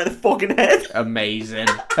gets him right in the fucking head. Amazing.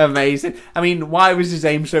 I mean, why was his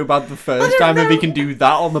aim so bad the first time if he can do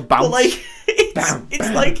that on the bounce?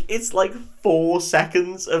 But like, it's like 4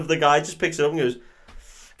 seconds of the guy just picks it up and goes,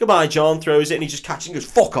 "Goodbye, John," throws it, and he just catches it and goes,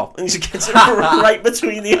 "Fuck off," and he just gets it right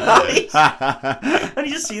between the eyes. And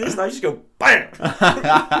you just see this now, just go, bam,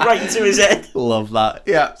 right into his head. Love that.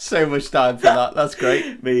 Yeah, so much time for that. That's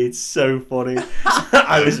great. Me, it's so funny.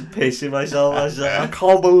 I was pissing myself. I was like, I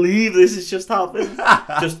can't believe this has just happened.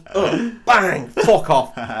 Just, bang, fuck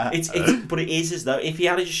off. But it is as though if he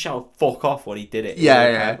had just shouted "fuck off" when he did it.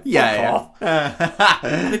 Fuck off.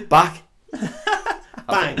 Have it back.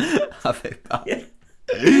 Bang. Have it back. Yeah.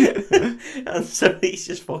 And so he's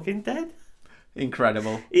just fucking dead.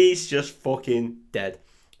 Incredible. He's just fucking dead.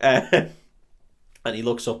 And he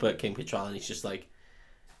looks up at King Cattrall and he's just like,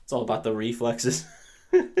 it's all about the reflexes.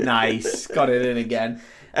 Nice. Got it in again.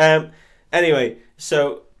 Anyway,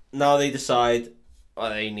 so now they decide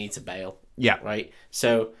they need to bail. Yeah. Right?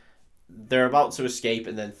 So they're about to escape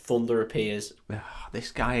and then Thunder appears.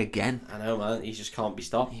 This guy again. I know, man. He just can't be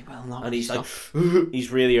stopped. He will not. And he's like, he's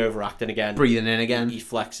really overacting again. Breathing in again. He's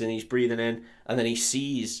flexing, he's breathing in. And then he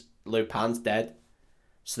sees Lupin's dead.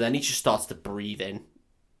 So then he just starts to breathe in.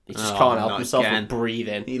 He just can't help himself but breathe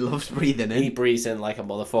in. He loves breathing in. He breathes in like a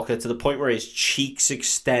motherfucker to the point where his cheeks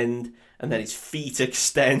extend and then his feet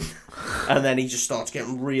extend. And then he just starts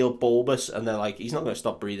getting real bulbous. And they're like, he's not going to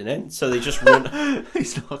stop breathing in. So they just run.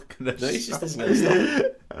 He's not going to No, he just isn't going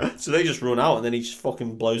to stop. So they just run out and then he just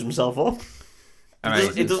fucking blows himself up.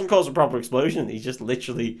 It doesn't cause a proper explosion. He just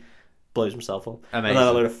literally blows himself up. Amazing. And then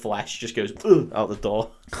a load of flesh just goes out the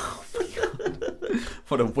door. Oh my God.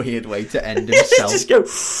 What a weird way to end himself. Just go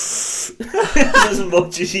as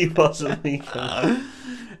much as you possibly can.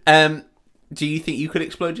 Do you think you could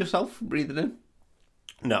explode yourself breathing in?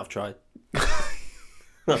 No, I've tried.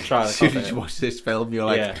 I've tried. As soon as you watch this film, you're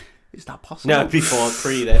like, is that possible? No,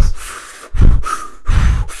 pre this.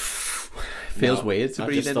 Feels weird to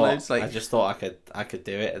breathe in loads. I just thought I could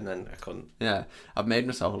do it, and then I couldn't. Yeah, I've made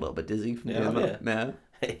myself a little bit dizzy from doing that. Yeah.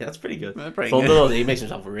 Hey, that's pretty good. Pretty good. He makes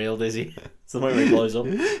himself real dizzy. It's the moment where he blows up.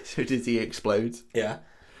 So dizzy explodes. Yeah.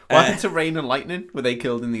 What happened to Rain and Lightning? Were they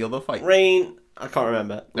killed in the other fight? Rain, I can't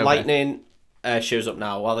remember. Okay. Lightning shows up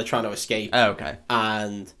now while they're trying to escape. Oh, okay.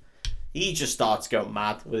 And he just starts going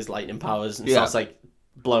mad with his lightning powers and starts like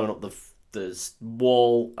blowing up the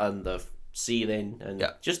wall and the ceiling and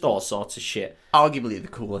just all sorts of shit. Arguably the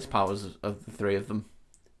coolest powers of the three of them.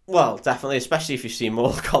 Well, definitely, especially if you've seen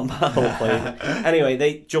Mortal Kombat or played. Anyway,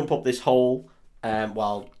 they jump up this hole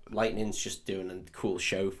while Lightning's just doing a cool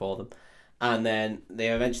show for them. And then they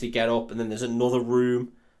eventually get up, and then there's another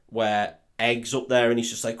room where Egg's up there, and he's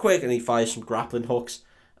just like, quick, and he fires some grappling hooks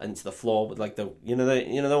into the floor with like the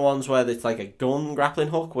ones where it's like a gun grappling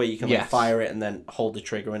hook where you can like fire it and then hold the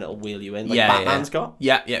trigger and it'll wheel you in, like Batman's got.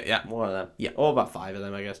 Yeah. One of them. Yeah. Or about 5 of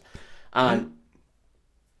them, I guess. And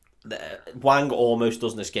Wang almost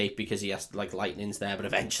doesn't escape because he has like Lightning's there, but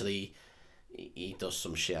eventually he does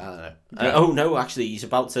some shit. I don't know. Yeah. Oh no, actually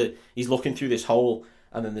he's looking through this hole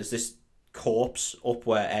and then there's this corpse up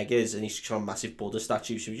where Egg is and he's got a massive Buddha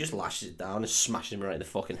statue, so he just lashes it down and smashes him right in the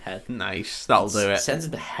fucking head. Nice, that'll do it. Sends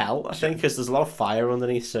him to hell, I think, because there's a lot of fire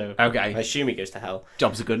underneath, so okay. I assume he goes to hell.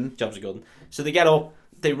 Job's a good one. So they get up,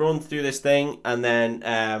 they run through this thing, and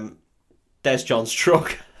then there's John's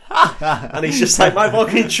truck. And he's just like, my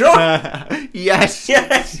fucking truck. Yes.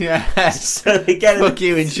 So they get Fuck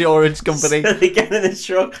you, insurance company. So they get in this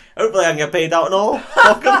truck. Hopefully I can get paid out and all.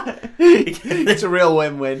 Fuck 'em. It's a real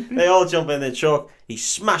win-win. They all jump in the truck. He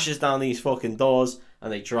smashes down these fucking doors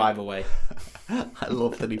and they drive away. I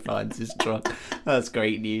love that he finds his truck. That's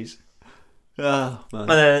great news. Oh, man.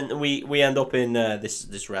 And then we end up in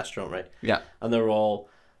this restaurant, right? Yeah. And they're all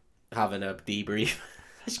having a debrief.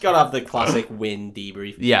 He's got to have the classic win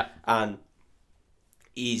debrief. Yeah. And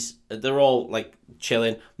they're all like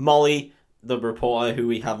chilling. Molly, the reporter who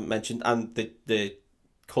we haven't mentioned, and the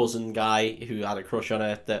cousin guy who had a crush on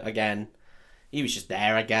her, that again, he was just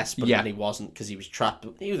there, I guess, but then he wasn't because he was trapped.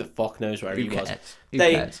 Who the fuck knows where he was? Who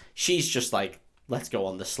cares? She's just like, let's go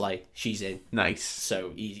on the sleigh. She's in. Nice.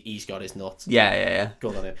 So he's got his nuts. Yeah.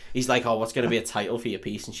 Good on him. He's like, oh, what's going to be a title for your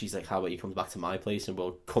piece? And she's like, how about you come back to my place and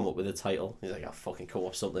we'll come up with a title? He's like, I'll fucking come up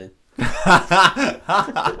with something. He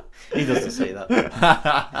doesn't say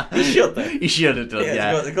that. He should though. He should have done,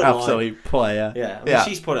 Absolute player. Yeah. I mean,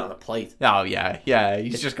 she's put it on a plate. Oh, yeah.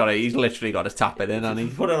 He's literally got to tap it in, hasn't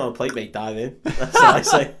he? Put it on a plate, mate, dive in. That's what I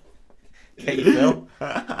say. Get your fill.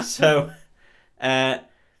 So,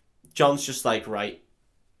 John's just like, right,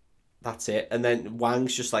 that's it. And then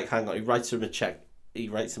Wang's just like, hang on. He writes him a check.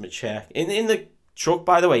 In the truck,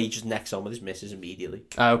 by the way, he just necks on with his missus immediately.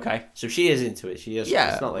 Oh, okay. So she is into it. She is.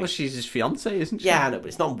 Yeah. It's not like, well, she's his fiance, isn't she? yeah, I know, but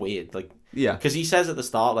it's not weird. Like, yeah. because he says at the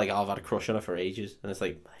start, like, oh, I've had a crush on her for ages. And it's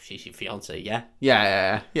like, she's your fiance, yeah.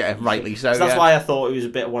 Yeah, rightly so. So that's why I thought it was a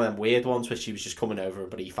bit one of them weird ones where she was just coming over,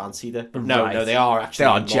 but he fancied her. But no, they are actually. They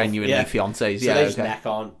are in love. genuinely fiancés. So they just neck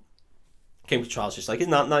on. Kim Cattrall's just like,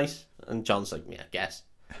 isn't that nice? And John's like, yeah, I guess.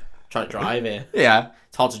 Trying to drive here. Yeah.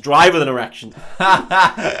 It's hard to drive with an erection.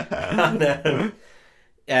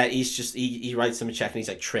 And, he's just, he writes him a check and he's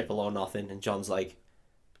like, triple or nothing. And John's like,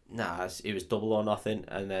 nah, it was double or nothing.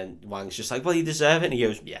 And then Wang's just like, well, you deserve it. And he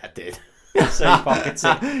goes, yeah, I did. So he pockets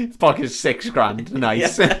it. His pocket's $6,000.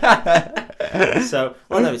 Nice. So,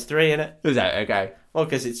 well, no, it's 3, innit? Is that okay? Well,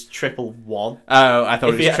 because it's 111. Oh, I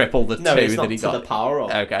thought it was triple the 2 that he got. No, the power of.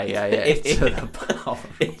 Okay, yeah. To the power.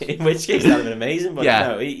 In which case, that would have been amazing. But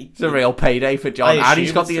no, it's a real payday for John. And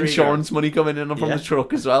he's got the insurance money coming in from the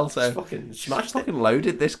truck as well. So fucking smashed it. Fucking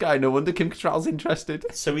loaded, this guy. No wonder Kim Cattrall's interested.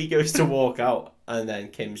 So he goes to walk out, and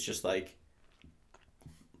then Kim's just like,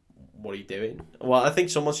 what are you doing? Well, I think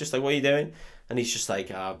someone's just like, what are you doing? And he's just like,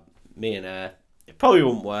 me and it probably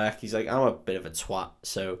won't work. He's like, I'm a bit of a twat,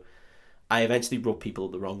 so I eventually rub people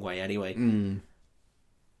the wrong way anyway.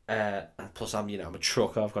 Plus, I'm a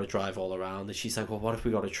trucker. I've got to drive all around. And she's like, well, what if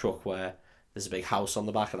we got a truck where there's a big house on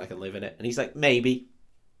the back and I can live in it? And he's like, maybe.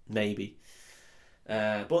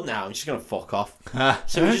 But now I'm just gonna fuck off.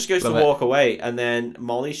 So he just goes to walk away, and then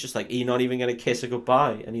Molly's just like, are you not even gonna kiss her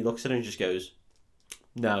goodbye? And he looks at her and just goes,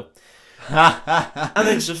 no. And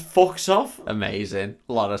then just fucks off. Amazing.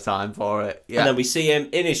 A lot of time for it. Yeah. And then we see him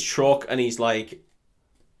in his truck, and he's like,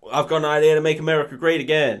 I've got an idea to make America great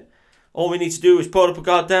again. All we need to do is put up a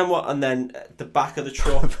goddamn what? And then the back of the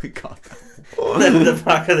truck. The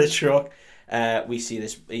back of the truck. We see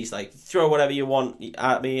this. He's like, throw whatever you want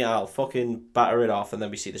at me. I'll fucking batter it off. And then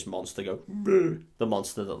we see this monster go. The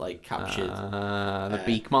monster that like captured the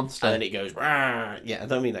beak monster. And then it goes. Yeah, I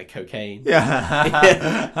don't mean like cocaine.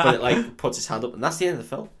 Yeah. But it like puts its hand up, and that's the end of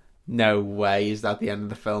the film. No way is that the end of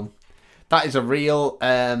the film. That is a real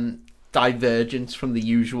divergence from the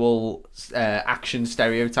usual action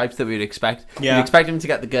stereotypes that we would expect. Yeah. You'd expect him to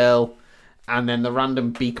get the girl, and then the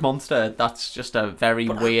random beak monster. That's just a very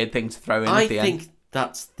weird thing to throw in at the end. I think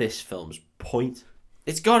that's this film's point.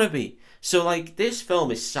 It's gotta be. So, like, this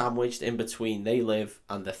film is sandwiched in between They Live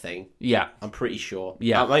and The Thing. Yeah. I'm pretty sure.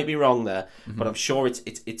 Yeah. I might be wrong there, but I'm sure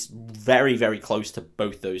it's very, very close to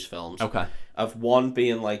both those films. Okay. Of one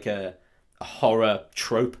being like a horror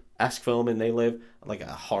trope-esque film in They Live, like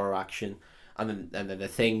a horror action, and then The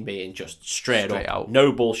Thing being just straight up out.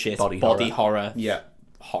 no bullshit, body horror. Yeah.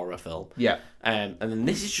 Horror film. Yeah. And then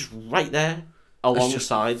this is just right there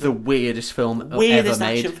alongside the weirdest film weirdest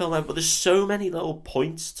ever made. action film ever. But there's so many little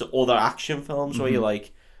points to other action films where you're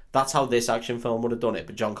like, that's how this action film would have done it.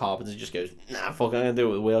 But John Carpenter just goes, nah, fuck, I'm gonna do it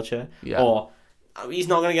with a wheelchair. Yeah. Or he's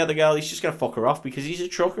not gonna get the girl. He's just gonna fuck her off because he's a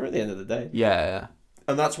trucker at the end of the day. Yeah.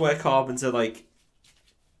 And that's where Carpenter, like,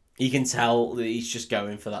 you can tell that he's just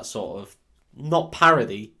going for that sort of not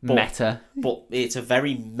parody, but meta. But it's a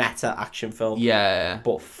very meta action film. Yeah.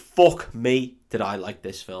 But fuck me, did I like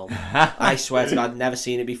this film. I swear to God, I'd never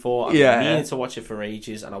seen it before. I've been meaning to watch it for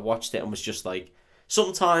ages, and I watched it and was just like,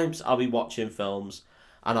 sometimes I'll be watching films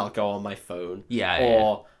and I'll go on my phone.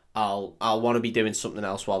 Or I'll want to be doing something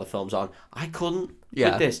else while the film's on. I couldn't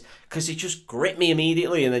with this, because it just gripped me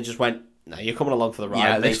immediately and then just went, no, you're coming along for the ride.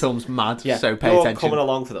 Yeah, mate. this film's mad, Yeah, so pay you're attention. Coming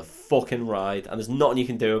along for the fucking ride, and there's nothing you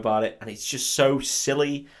can do about it, and it's just so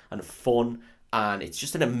silly and fun, and it's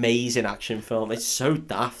just an amazing action film. It's so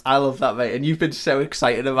daft. I love that, mate, and you've been so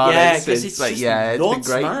excited about Yeah, it 'cause since, it's like, just it's been nuts,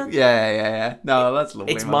 great. man. Yeah. No, that's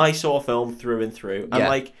lovely, It's man. my sort of film through and through, and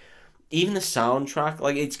like, even the soundtrack,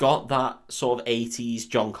 like, it's got that sort of 80s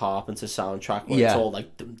John Carpenter soundtrack where it's all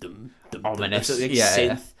like dum dum dum, ominous, dum, like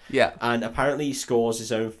synth. Yeah. And apparently he scores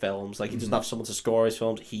his own films. Like, he doesn't have someone to score his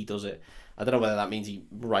films. He does it. I don't know whether that means he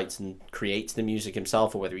writes and creates the music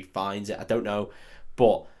himself or whether he finds it. I don't know.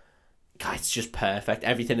 But, God, it's just perfect.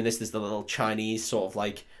 Everything in this, there's the little Chinese sort of,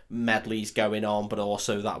 like, medleys going on, but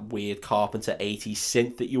also that weird Carpenter 80s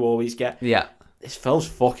synth that you always get. Yeah. This film's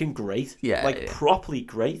fucking great. Yeah. Like, properly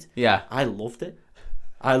great. Yeah. I loved it.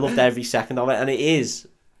 I loved every second of it. And it is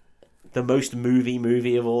the most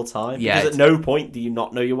movie of all time. Yeah, because at no point do you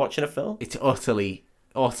not know you're watching a film. It's utterly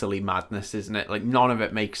madness, isn't it? Like, none of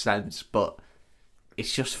it makes sense, but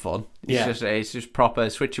it's just fun. It's just proper.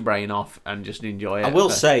 Switch your brain off and just enjoy it. I will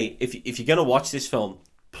say, if you're gonna watch this film,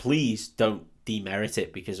 please don't demerit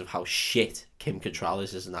it because of how shit Kim Cattrall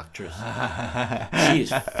is as an actress. She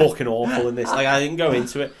is fucking awful in this. Like, I didn't go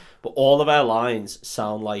into it, but all of her lines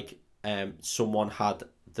sound like someone had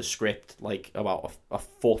the script like about a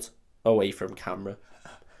foot away from camera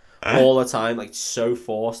all the time, like so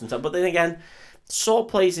forced and stuff. But then again, sort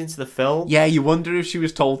of plays into the film. Yeah, you wonder if she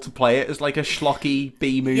was told to play it as like a schlocky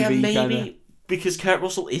B movie. Yeah, maybe kinda. Because Kurt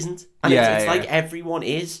Russell isn't, and it's like everyone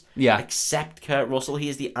is. Yeah, except Kurt Russell. He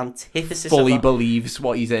is the antithesis. Fully believes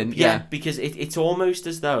what he's in. Yeah, because it's almost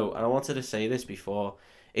as though, and I wanted to say this before,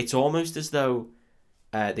 it's almost as though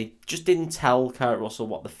they just didn't tell Kurt Russell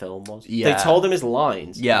what the film was. Yeah, they told him his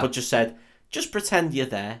lines. Yeah, but just said, just pretend you're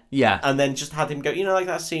there. Yeah. And then just had him go, you know, like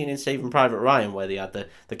that scene in Saving Private Ryan where they had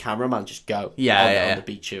the cameraman just go on the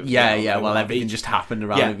beach. Well, everything just happened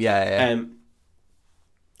around him. Yeah.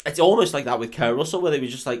 It's almost like that with Kurt Russell, where they were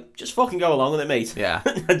just like, just fucking go along with it, mate. Yeah.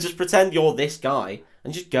 And just pretend you're this guy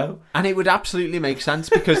and just go. And it would absolutely make sense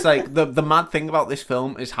because, like, the mad thing about this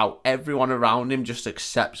film is how everyone around him just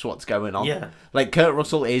accepts what's going on. Yeah. Like, Kurt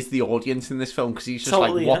Russell is the audience in this film because he's just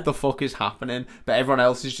like, what the fuck is happening? But everyone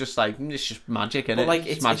else is just like, it's just magic, innit? Like,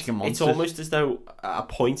 it's magic and monsters. It's almost as though at a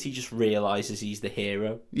point he just realises he's the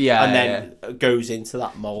hero. Yeah. And then goes into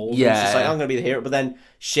that mould. Yeah. And it's just like, I'm going to be the hero. But then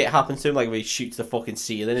shit happens to him, like when he shoots the fucking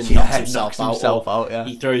ceiling and knocks himself out. Yeah.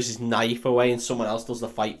 He throws his knife away and someone else does the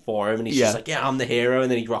fight for him. And he's just like, I'm the hero. And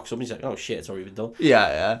then he rocks up and he's like, oh shit, it's already been done.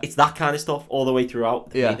 Yeah. It's that kind of stuff all the way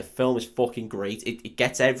throughout. Yeah. The film is fucking great. It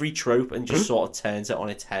gets every trope and just sort of turns it on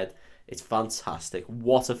its head. It's fantastic.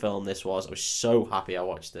 What a film this was. I was so happy I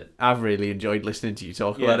watched it. I've really enjoyed listening to you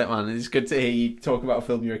talk about it, man. It's good to hear you talk about a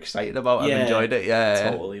film you're excited about. I've enjoyed it.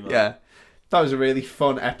 Yeah. Totally, man. Yeah. That was a really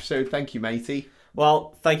fun episode. Thank you, matey.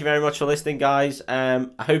 Well, thank you very much for listening, guys. I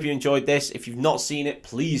hope you enjoyed this. If you've not seen it,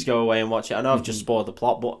 please go away and watch it. I know I've just spoiled the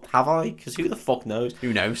plot, but have I? Because who the fuck knows?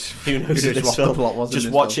 Who knows? Who knows what the plot was?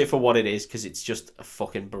 Just watch it for what it is, because it's just a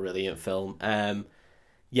fucking brilliant film.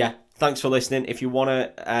 Yeah, thanks for listening. If you want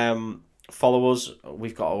to follow us,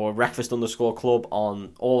 we've got our Breakfast_Club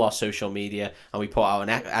on all our social media, and we put out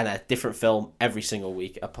a different film every single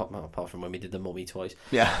week, apart from when we did The Mummy twice.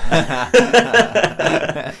 Yeah.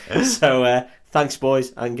 So thanks,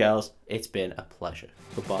 boys and girls. It's been a pleasure.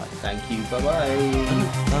 Goodbye. Thank you.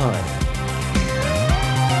 Bye-bye. Bye.